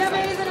 Liam. Give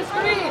Haze a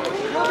screen.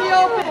 You'll be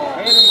open.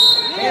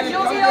 Liam,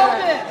 you'll be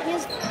open.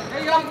 There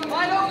you go.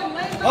 Wide open.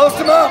 Post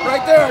him up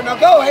right there. Now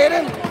go,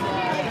 Hayden.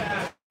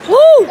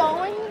 Woo!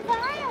 Going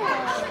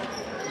viral.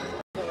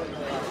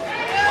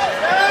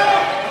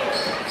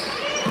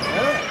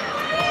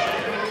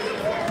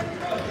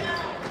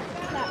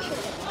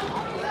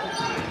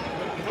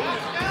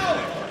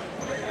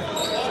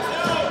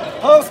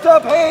 Post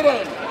up,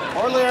 Hayden.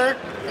 Or Lyric.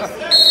 That's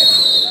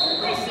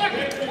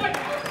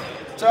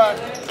right.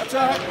 That's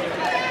right.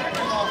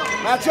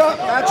 Match up.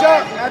 Match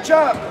up. Match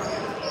up.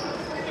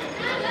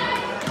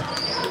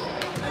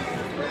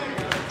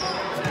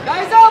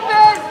 Guys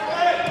open.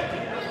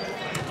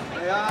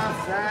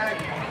 Yeah, Zach.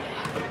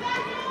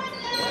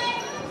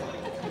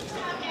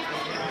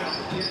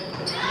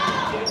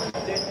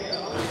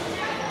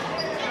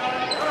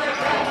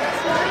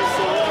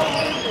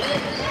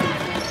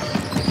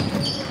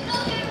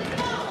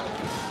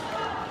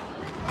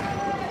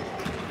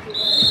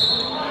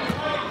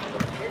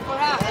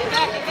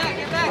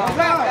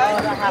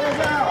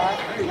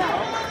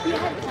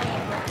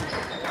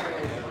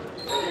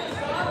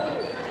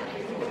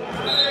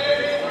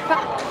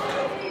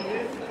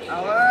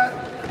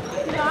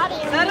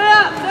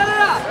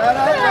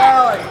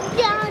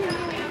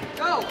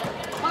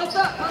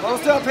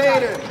 Post up,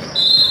 Hayden.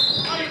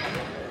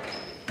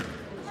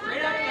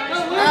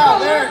 Now,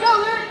 there.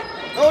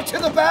 Go to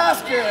the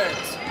basket.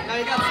 Now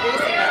you got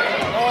spacing out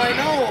there. Oh, I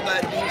know,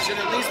 but you should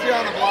at least be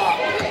on the block.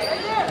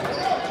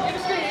 Give a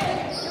screen.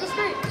 Give a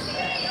screen.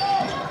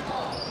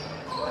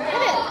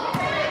 Hit it.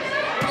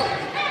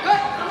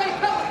 Cut. Somebody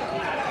cut.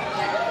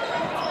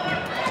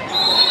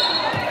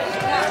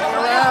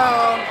 Turning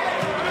around.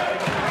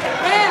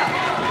 Ramp.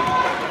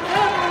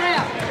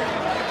 Ramp.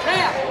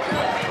 Ramp.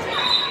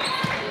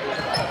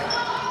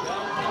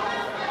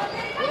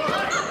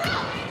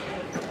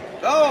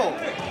 Go.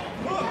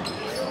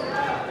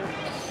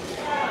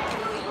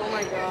 Oh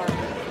my God.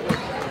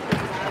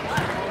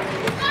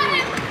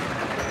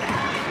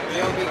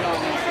 You'll be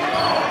going.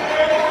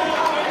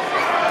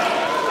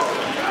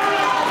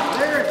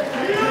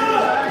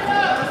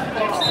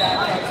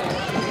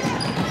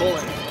 Pull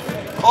him.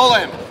 Pull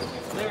him.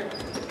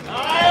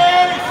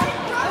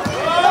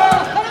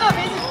 Cut him up,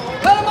 Haze.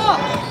 Cut him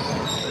off.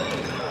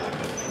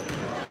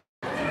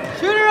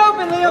 Shoot her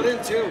open, Put Liam. in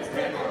two.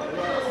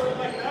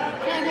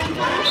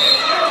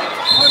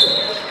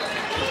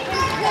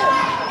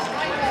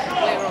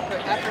 Wait, real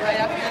quick. Right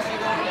after this, you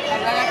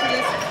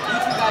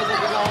two guys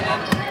will be going in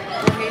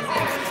for Haze.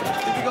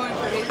 You'll be going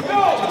for Haze.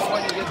 Just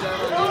when you get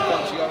down on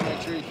defense, you gotta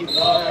make sure you keep one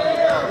eye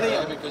on the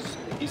ball, because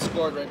he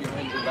scored right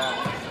behind your back.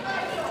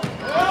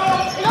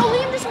 No,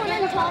 Liam just went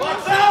in,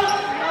 Thomas. By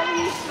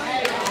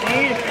the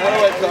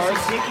way, Cars.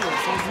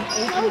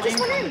 No, he just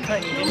went in. Who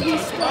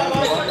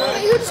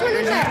just went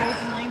in there?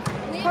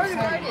 Carter.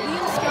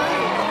 Liam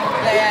started.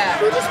 Yeah.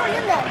 Who just went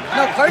in there?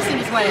 No, Carson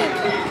just went in.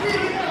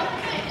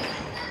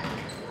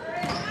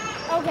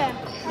 Okay.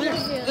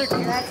 Look,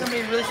 you had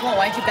somebody really small.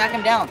 Why don't you back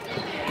him down?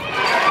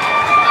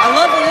 I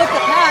love to lift the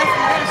pass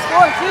and let him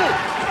score too.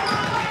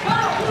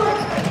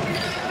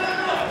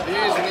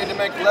 Jeez, you need to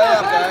make the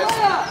layup, guys.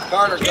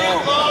 Carter, go.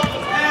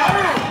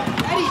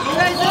 Eddie, you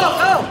guys go.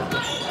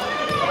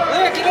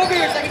 Lyric, get over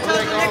here so I can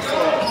tell you the next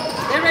one.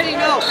 Get ready,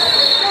 no.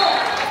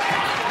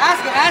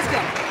 Ask him, ask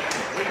him.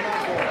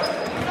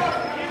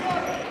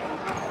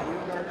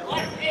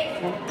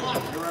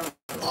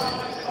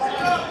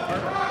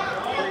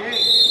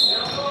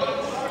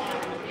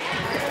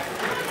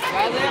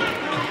 Right there.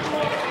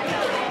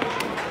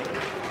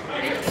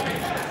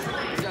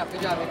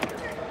 Good job, Eddie.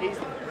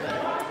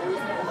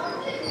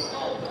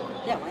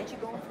 Yeah, why aren't you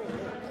going for it?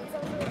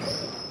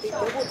 They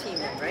double team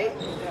him, right?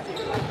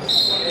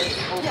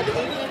 Yeah, but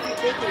even if you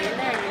take it in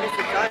there and you miss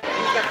the shot,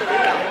 he's got the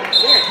rebound.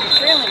 There, he's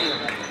trailing you.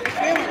 He's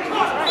trailing you. He's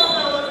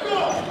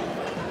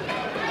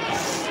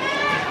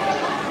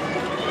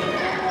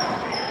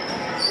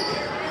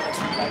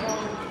right.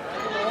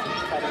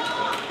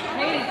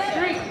 Hey,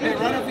 streak. Hey,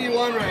 run a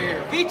V1 right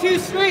here. V2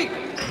 streak.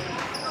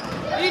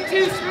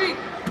 V2 streak.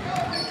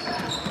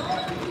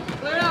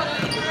 Clear it out,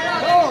 Eddie. Clear it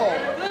out. Go.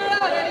 Clear it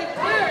out, Eddie.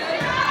 Clear,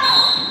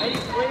 Eddie.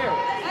 Eddie, clear.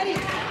 Eddie.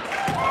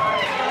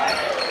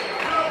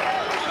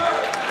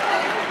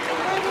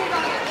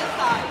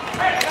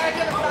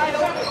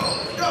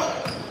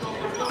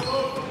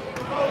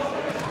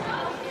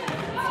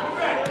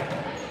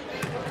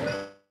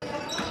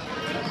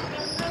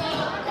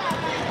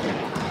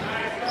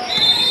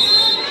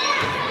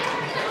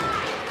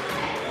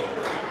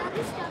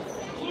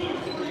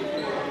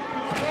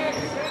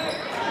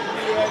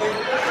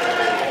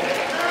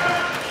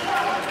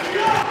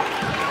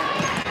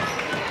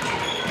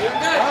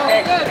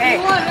 Hey,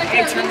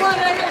 turn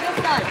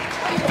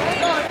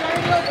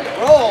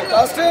Roll,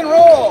 Dustin,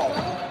 roll.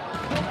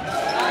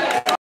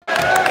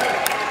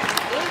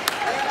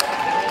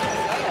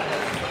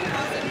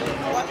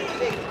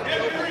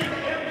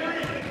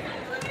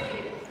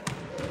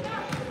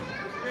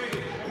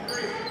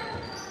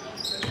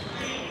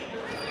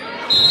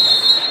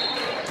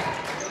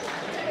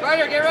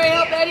 Carter, get ready to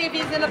help Eddie if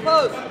he's in the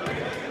post.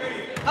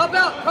 Help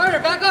out. Carter,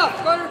 back up.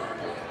 Carter.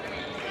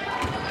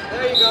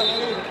 There you go.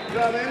 Good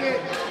job, Andy.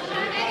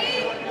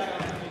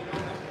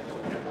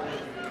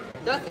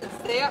 Dustin,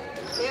 stay up.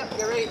 Stay up.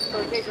 Get ready for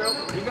the case roll.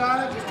 You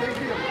got it. Just take it.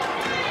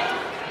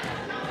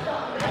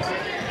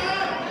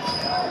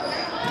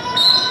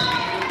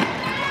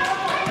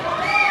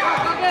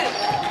 Okay.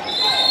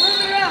 Move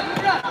it around. Move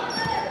it up.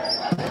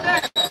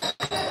 There.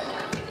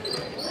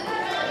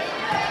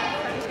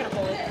 He's going to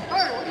pull it.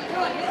 Carter, what are you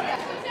doing? Hit that.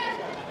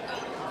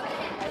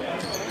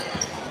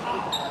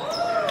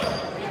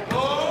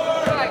 Good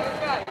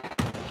try.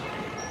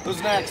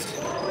 Who's next?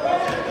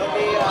 It'll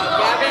be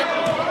Gavin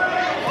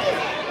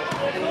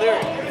and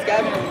Lyric. It's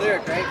Gavin and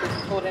Lyric, right? Because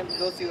you told him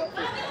those two up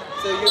first.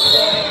 So you're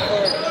going in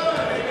for...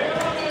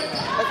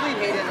 Let's leave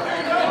Hayden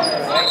alone.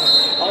 Right?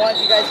 I want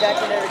you guys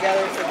back in there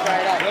together, so try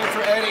it out. Go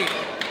for Eddie.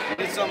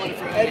 Get someone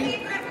for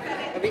Eddie.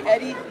 It'll be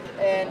Eddie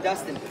and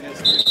Dustin.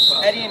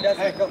 Eddie and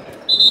Dustin, go.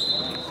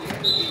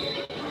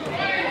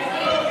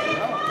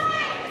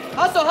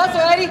 Hustle,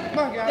 hustle, Eddie. Come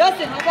on, guys.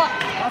 Dustin, how about?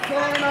 Hustle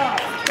on up.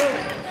 Let's go.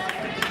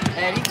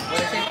 Eddie, what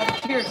do you say about the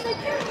cheers?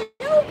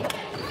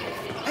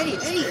 Eddie.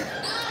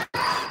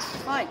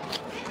 Fine.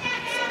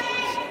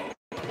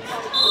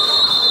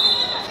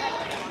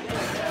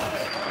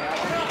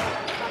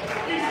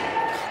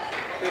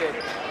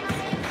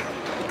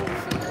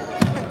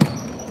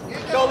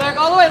 Go, Lyric,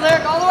 all the way,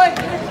 Lyric, all the way.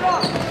 Finish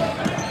strong.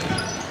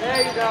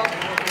 There you go.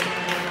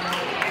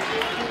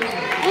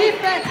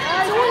 Defense,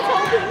 guys.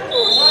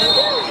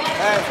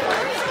 Hey.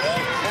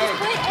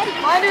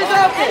 Mine is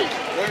open.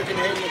 Lyric and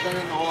Hayden have been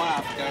in the whole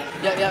half, okay?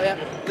 Yep.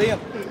 Liam,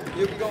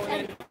 you can go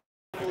in.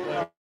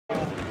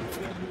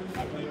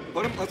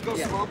 Put him, let's go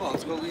small ball.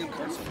 Let's go Liam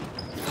Carson.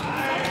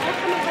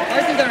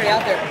 Carson's already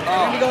out there. You're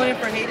going to be going in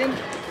for Hayden?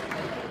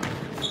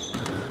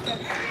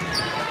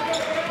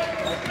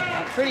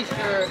 I'm pretty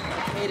sure it's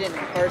Hayden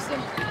and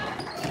Carson.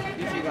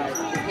 You two guys.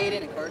 It's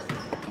Hayden and Carson.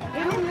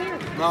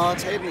 No,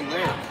 it's Hayden and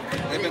Lyric.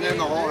 They've been in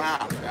the whole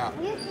half, yeah.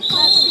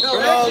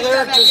 No,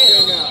 Lyric just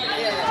came out.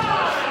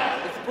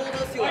 Yeah. Let's pull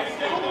those two up.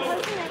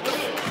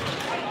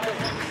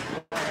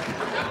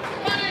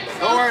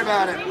 Don't worry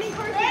about it.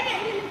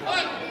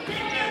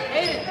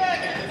 Hayden.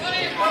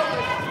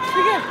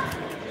 You're good.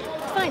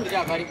 It's fine. Good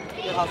job, buddy.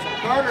 Good hustle.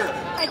 Carter.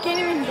 I can't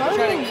even guard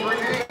him.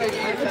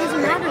 It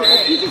doesn't matter.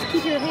 If you just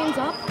keep your hands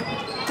up,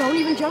 don't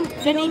even jump.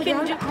 Then he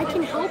can jump. I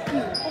can help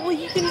you. Well,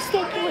 you can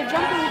still pull a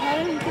jump in the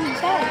head and you can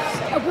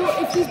pass. Well,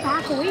 if he's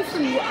back away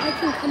from you, I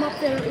can come up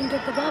there and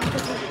get the ball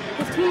because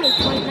his teammate's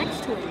right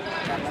next to him.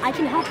 I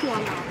can help you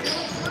on that.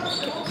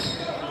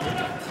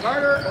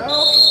 Carter,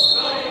 help.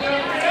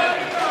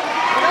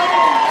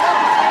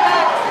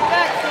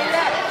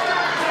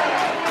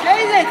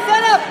 Jason,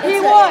 set up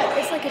P1.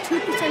 It's like a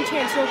 2%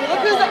 chance you'll get Look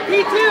that who's ball. up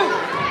P2.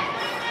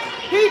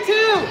 P2.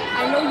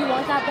 I know you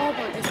want that ball,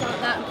 but it's not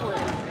that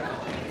important.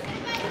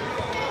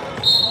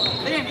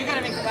 Liam, you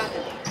gotta make the pass.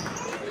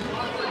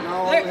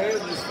 No,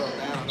 Hayden just fell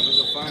down. It was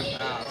a fine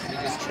pass. He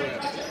just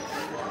tripped.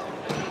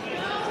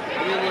 I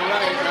mean, you're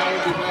right. That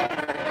would be better.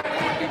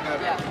 That would be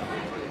better. Yeah.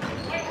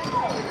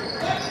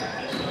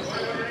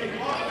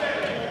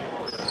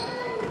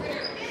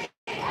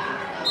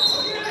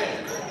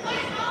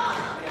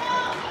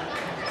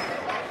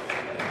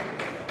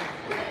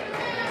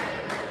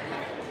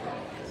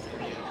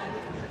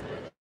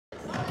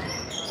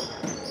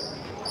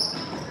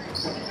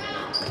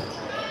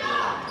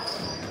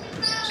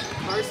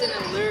 Carson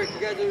and Lyric, you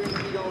guys are going to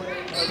be going in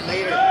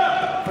later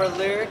for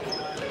Lyric.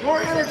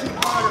 More energy,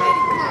 Carter.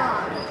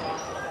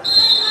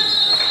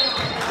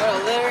 No,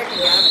 Lyric and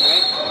Gavin,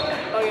 right?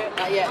 Oh yeah,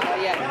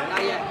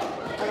 not yet.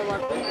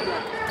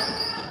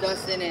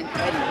 Dustin and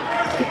Eddie.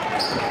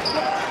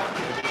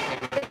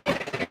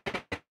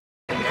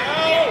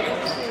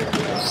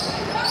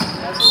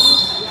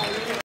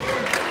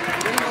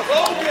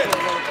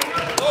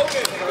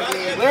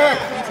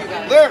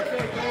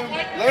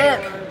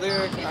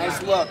 Lyric. Nice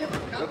look.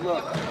 Good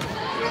look.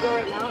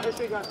 Let's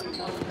go.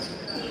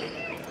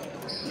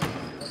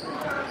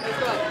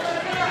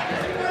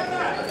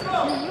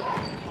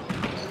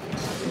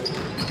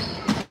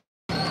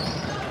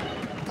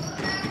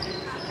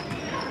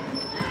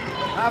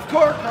 Half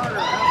court, Carter.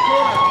 Half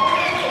court.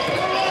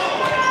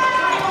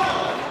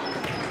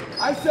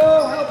 ISO,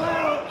 help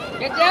out.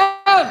 Get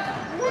down!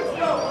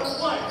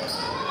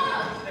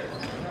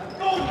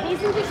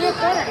 He's in the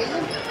corner. Get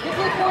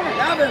to the corner.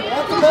 Gavin,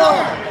 want the ball.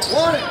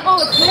 Want it.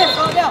 Oh, it's good.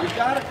 Calm down. You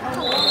gotta come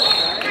on it,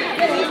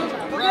 right?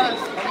 Press,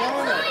 come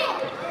on it.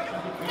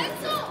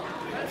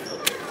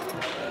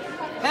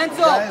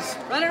 Pencil. Guys,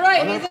 Run it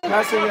right. I'm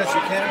pressing this.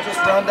 You can't just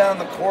run down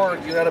the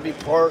court. You got to be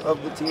part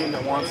of the team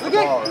that wants the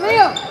ball. Right?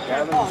 Liam.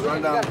 Rather than just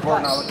run down the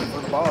court not looking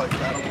for the ball. You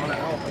got to want to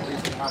help at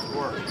least half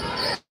court.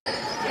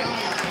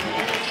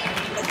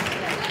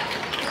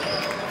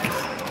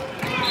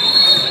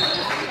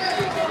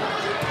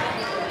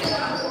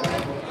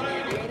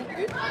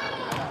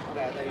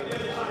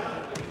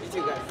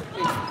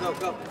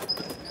 Go.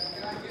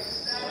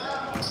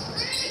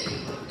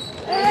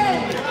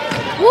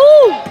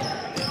 Woo!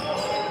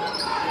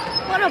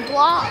 What a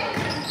block.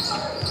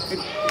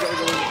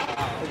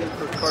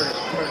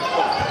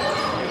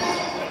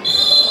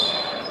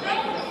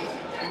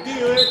 Do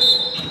it.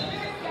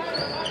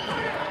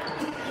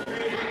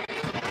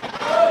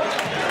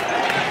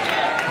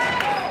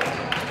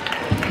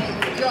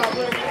 Good job,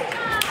 Luke.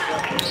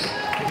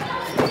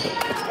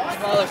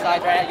 Smaller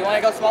side, right? You want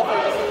to go small for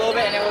just a little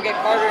bit, and then we'll get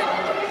Carter and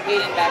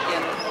Hayden back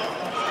in.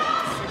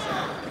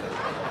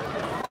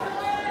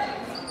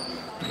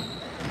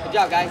 Good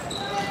job, guys.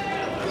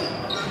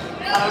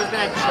 I was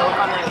gonna choke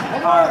on my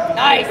car.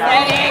 Nice,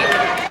 Eddie.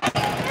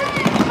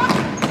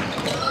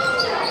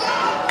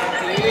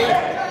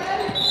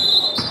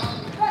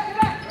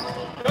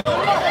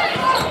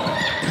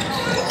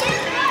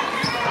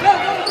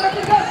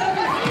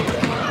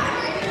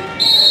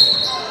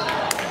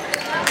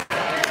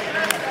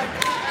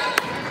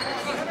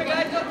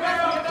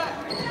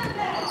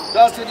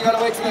 Dustin, you got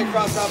to wait till they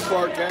cross up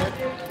court, okay?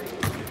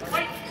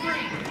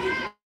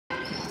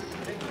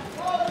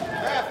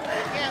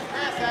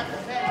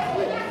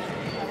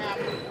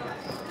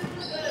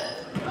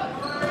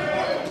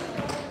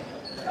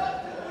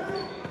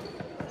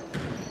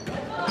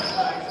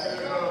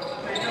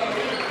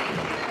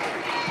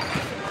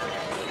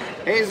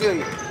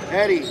 Hazen,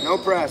 Eddie, no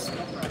press.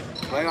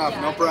 Play off,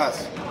 no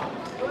press.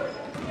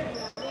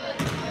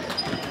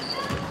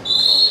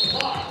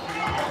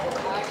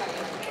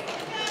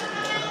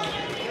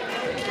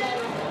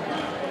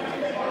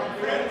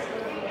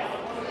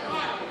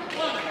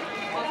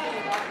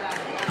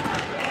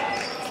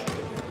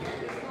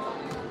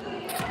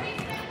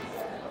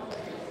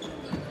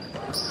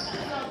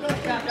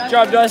 Good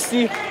job,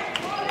 Dusty. Match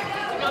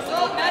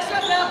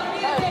up now.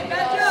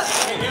 Match up.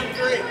 Hey, him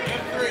three.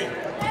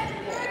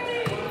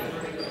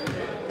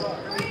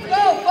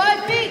 Go,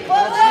 5 feet.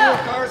 Close That's up.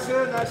 you,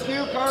 Carson. That's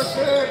you,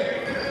 Carson.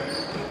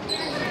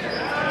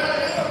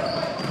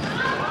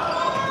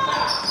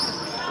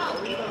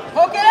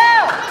 Poke it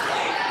out.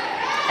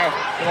 Hey,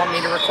 you want me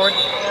to record?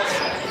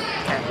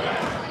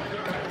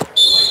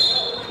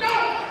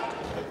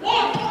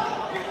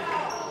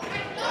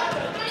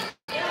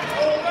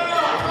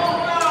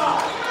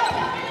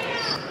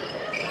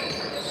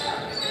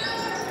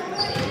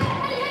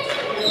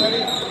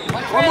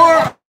 One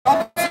more. Up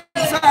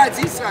sides,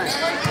 east side.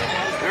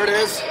 There it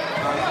is.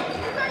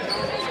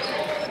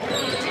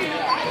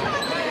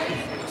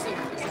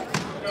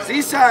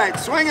 East side,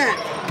 swing it.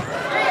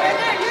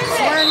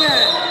 Swing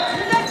it.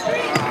 That's the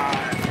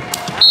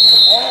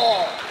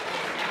ball.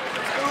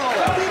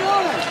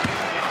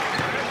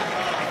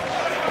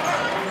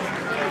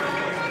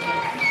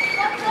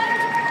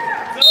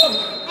 Let's go.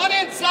 Run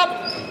in, sub.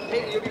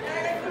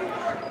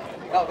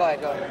 Oh, go ahead.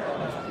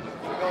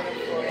 We're going in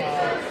for,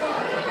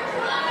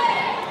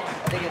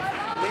 I think it's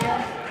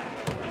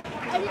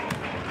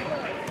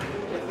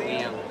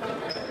Liam.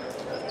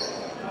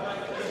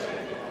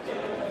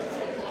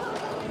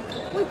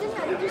 Wait, didn't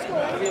that just go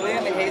It'll be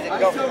Liam and Hazen.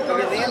 Go. It'll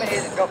be Liam and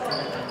Hazen. Go.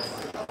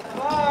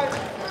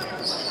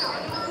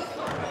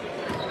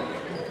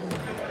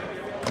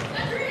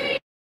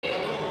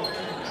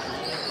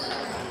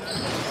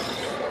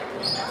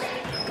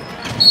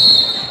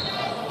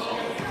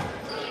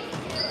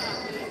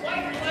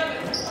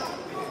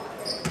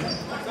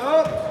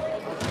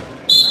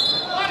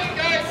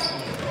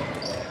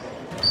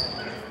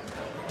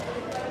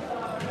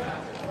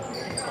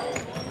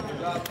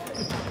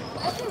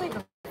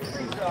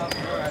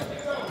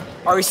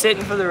 Are we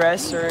sitting for the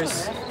rest, or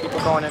is people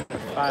going in for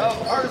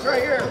 5? Carter's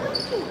right here.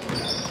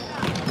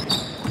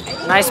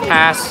 Nice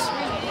pass.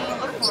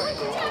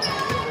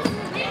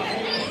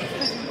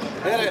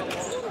 Hit it.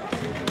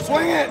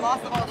 Swing it.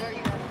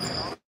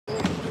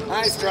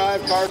 Nice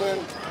drive,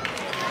 Carlin.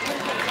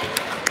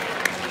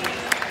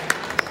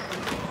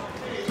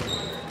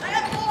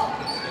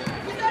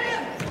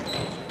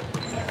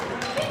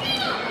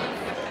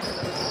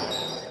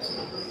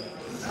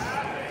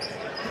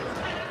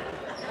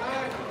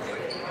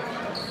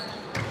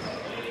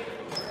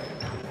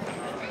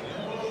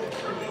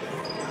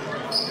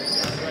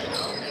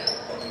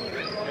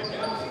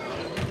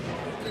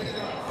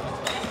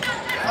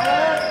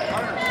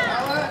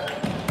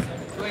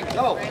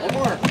 Go, one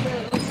more.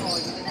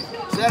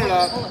 Set it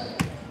up.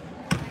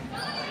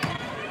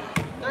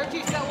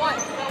 13, set one.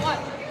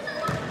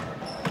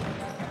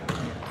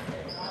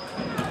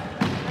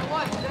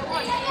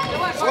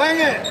 Swing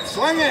it.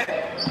 Swing it.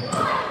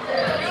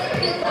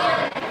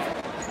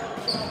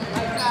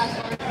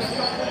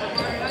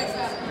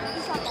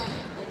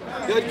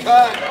 Good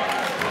cut.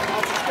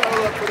 Now just gotta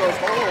look for those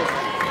holes.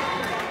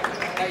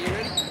 Are you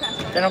ready?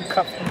 They don't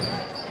cut.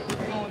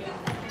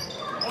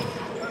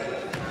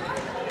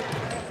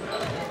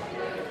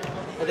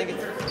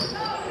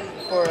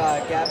 for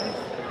Gavin.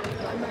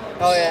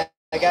 Oh yeah,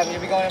 Gavin,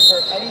 you'll be going in for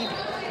Eddie,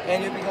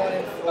 and you'll be going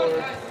in for,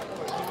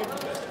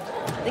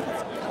 I think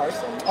it's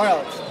Carson? Oh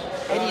no, it's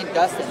Eddie and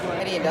Dustin.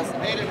 Eddie and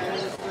Dustin.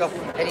 Go,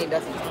 Eddie and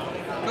Dustin. Go,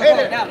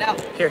 now.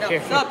 Here.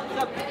 Stop.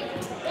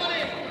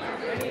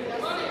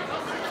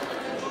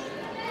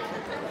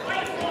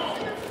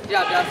 Good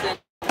job, Dustin.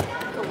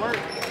 Good work.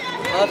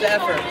 Love the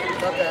effort.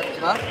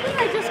 Huh?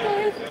 I just got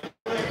in.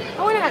 I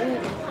went at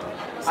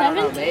 7. I don't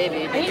know,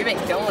 maybe, but you've been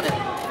killing it.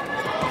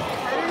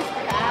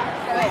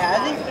 Wait,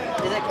 has he?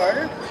 Is it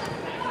Carter?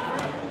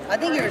 I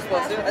think you were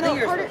supposed to.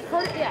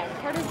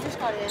 Carter just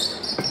got in.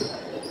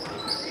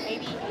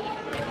 Maybe.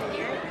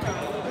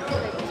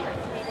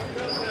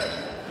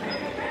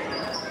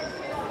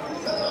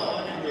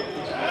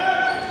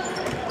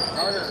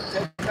 Carter,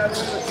 take that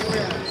over the 2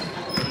 hands.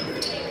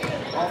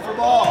 Ball for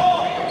ball.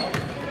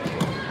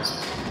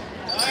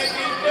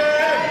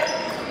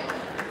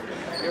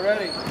 Get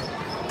ready.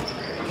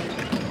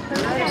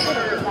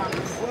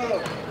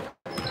 Whoa.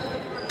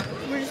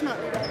 We're just not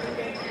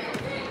rebounding.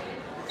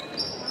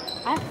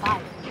 I have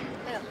 5.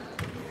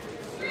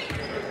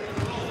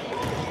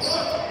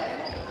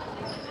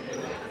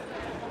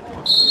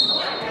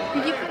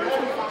 Did you put it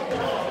from 5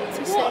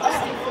 to 6?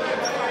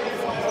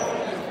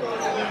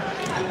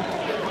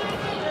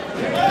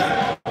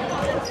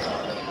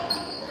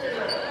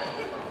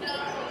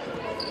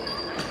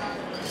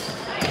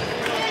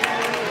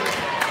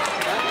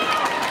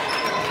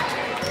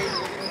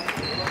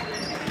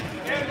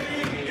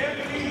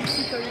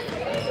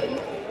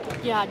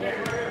 Yeah, I did.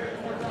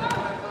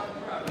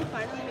 You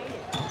finally made it.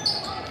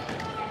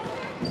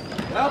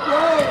 Help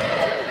low.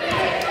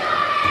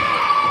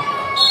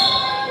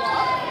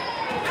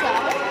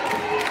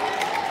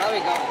 How we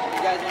go?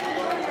 You guys want to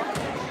go anywhere?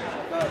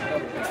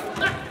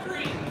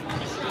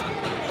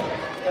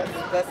 Go.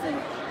 Dustin.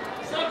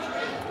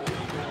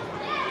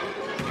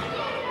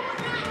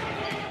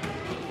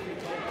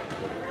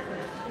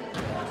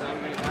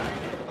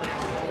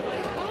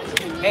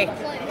 Hey,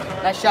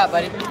 nice shot,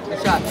 buddy. Good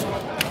shot.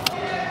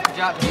 Good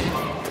job, Hayden.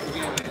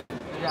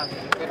 Good job.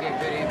 Good game.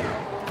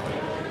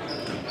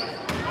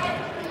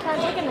 Can I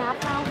take a nap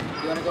now?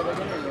 You want to go back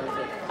in or you want to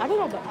sit? I don't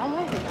know, but I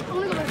want to go back.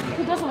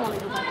 Who doesn't want to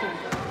go back in?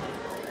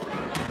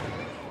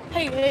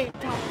 Hey,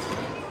 Thomas.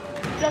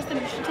 Justin,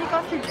 you should take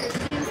off your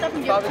jersey and stuff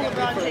and give it to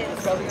LeBron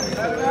James. Probably going to be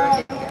for I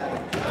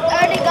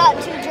already got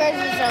 2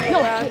 jerseys on the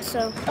ground, so.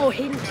 Oh,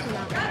 Hayden's coming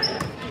out.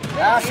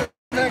 Pass and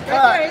then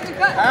cut.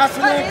 Pass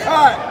and then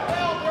cut.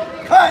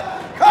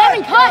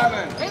 Hayden, cut!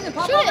 Hayden,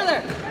 pop over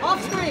there. Off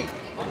screen.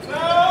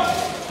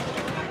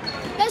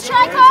 Let's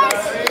try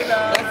cars.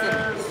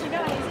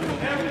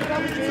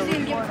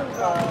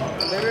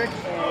 Lyric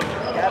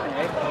and Gavin,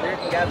 right? Lyric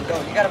and Gavin, go.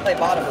 You gotta play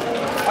bottom.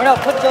 Or no,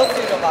 put those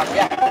 2 on bottom.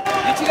 Yeah.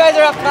 You 2 guys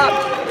are up top.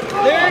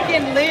 Lyric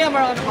and Liam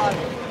are on the bottom.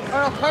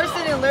 Or no,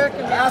 Carson and Lyric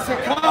and Pass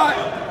and cut.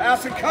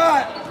 Pass and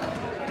cut.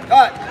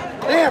 Cut.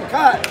 Liam,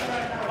 cut.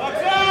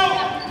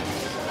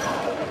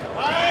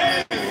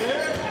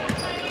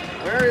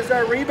 Where is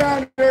our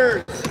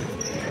rebounders?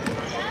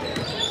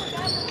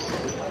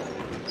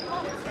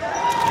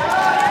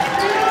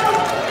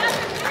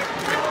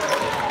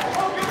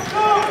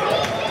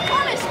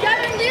 Thomas,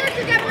 Gavin Lyric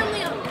or Gavin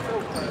Liam?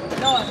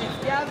 No, it's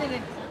Gavin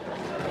and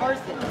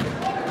Carson.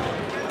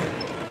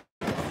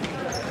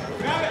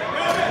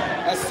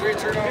 That's 3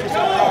 turnovers.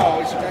 Oh,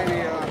 we should maybe,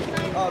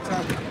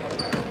 time.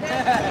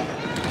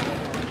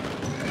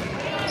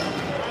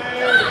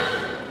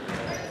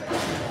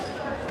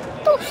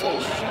 Don't say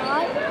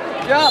shot.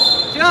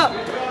 Jump!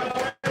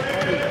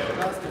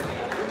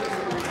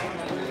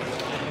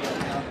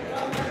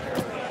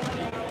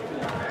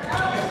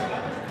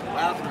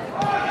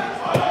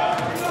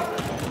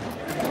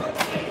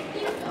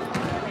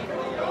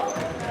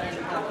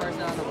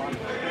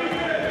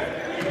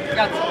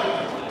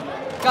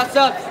 Got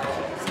subs.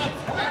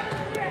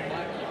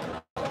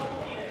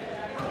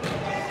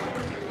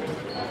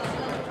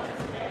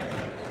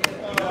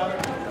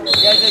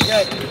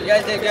 You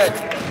guys did good.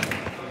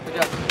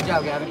 Good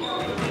job, Gavin.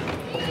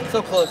 So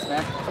close,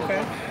 man.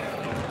 Okay.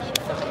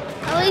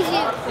 At least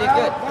you. Did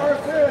good.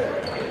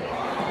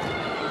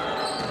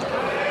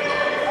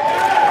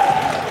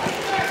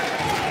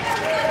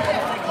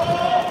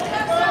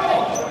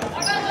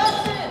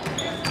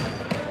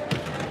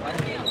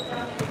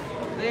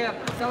 Liam,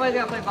 somebody's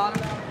got to play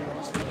bottom.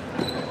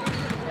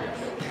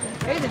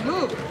 Hayden,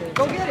 move.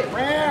 Go get it.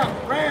 Ram.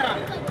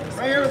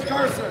 Right here with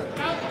Carson.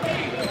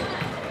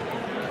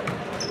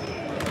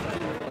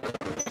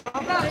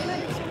 Pop out,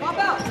 Hayden. Pop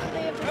out.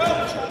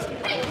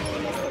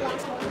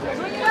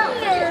 Bring it out.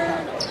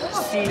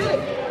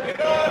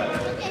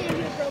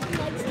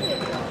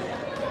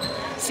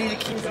 See the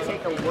Kings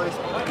take a worse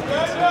point.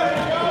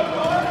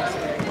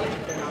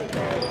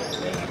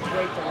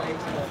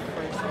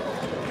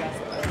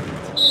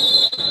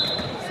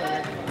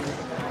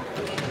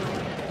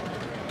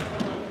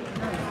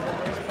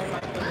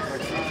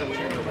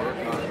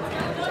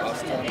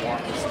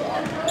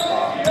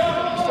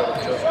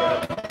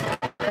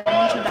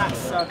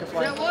 Suck if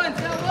like Set one.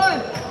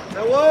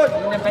 That would.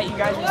 I bet you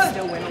guys would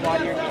still win a lot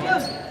of your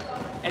games.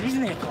 Eddie's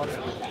in the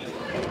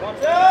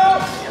Watch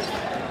out!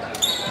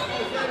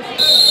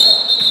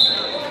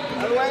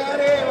 Out of the way,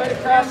 Eddie. Way to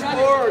crash the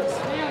boards.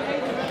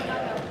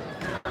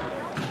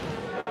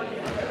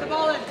 Get the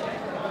ball in.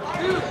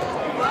 Shoot.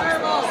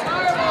 Fireball.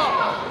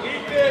 Fireball.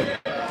 Keep it.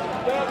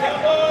 Down, down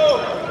low.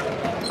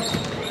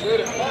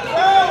 Good. Watch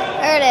out!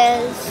 There it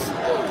is.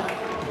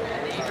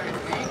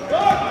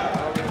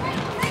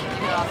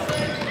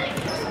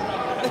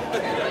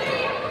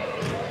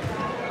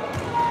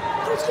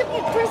 Just give me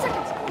 3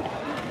 seconds.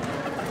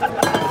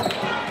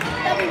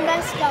 That'd be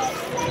messed up.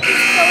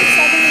 It's so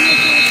exciting when you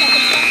do a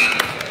second shot.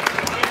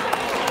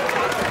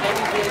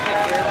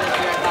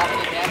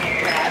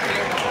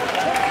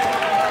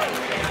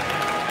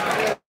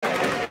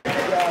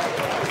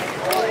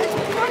 Well, it's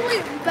probably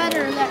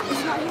better that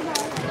it's not your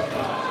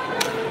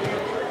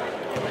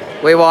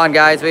ball. We won,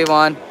 guys. We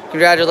won.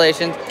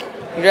 Congratulations.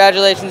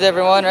 Congratulations,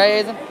 everyone. Right,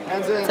 Hazen?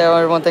 Hands in. Tell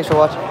everyone thanks for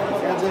watching.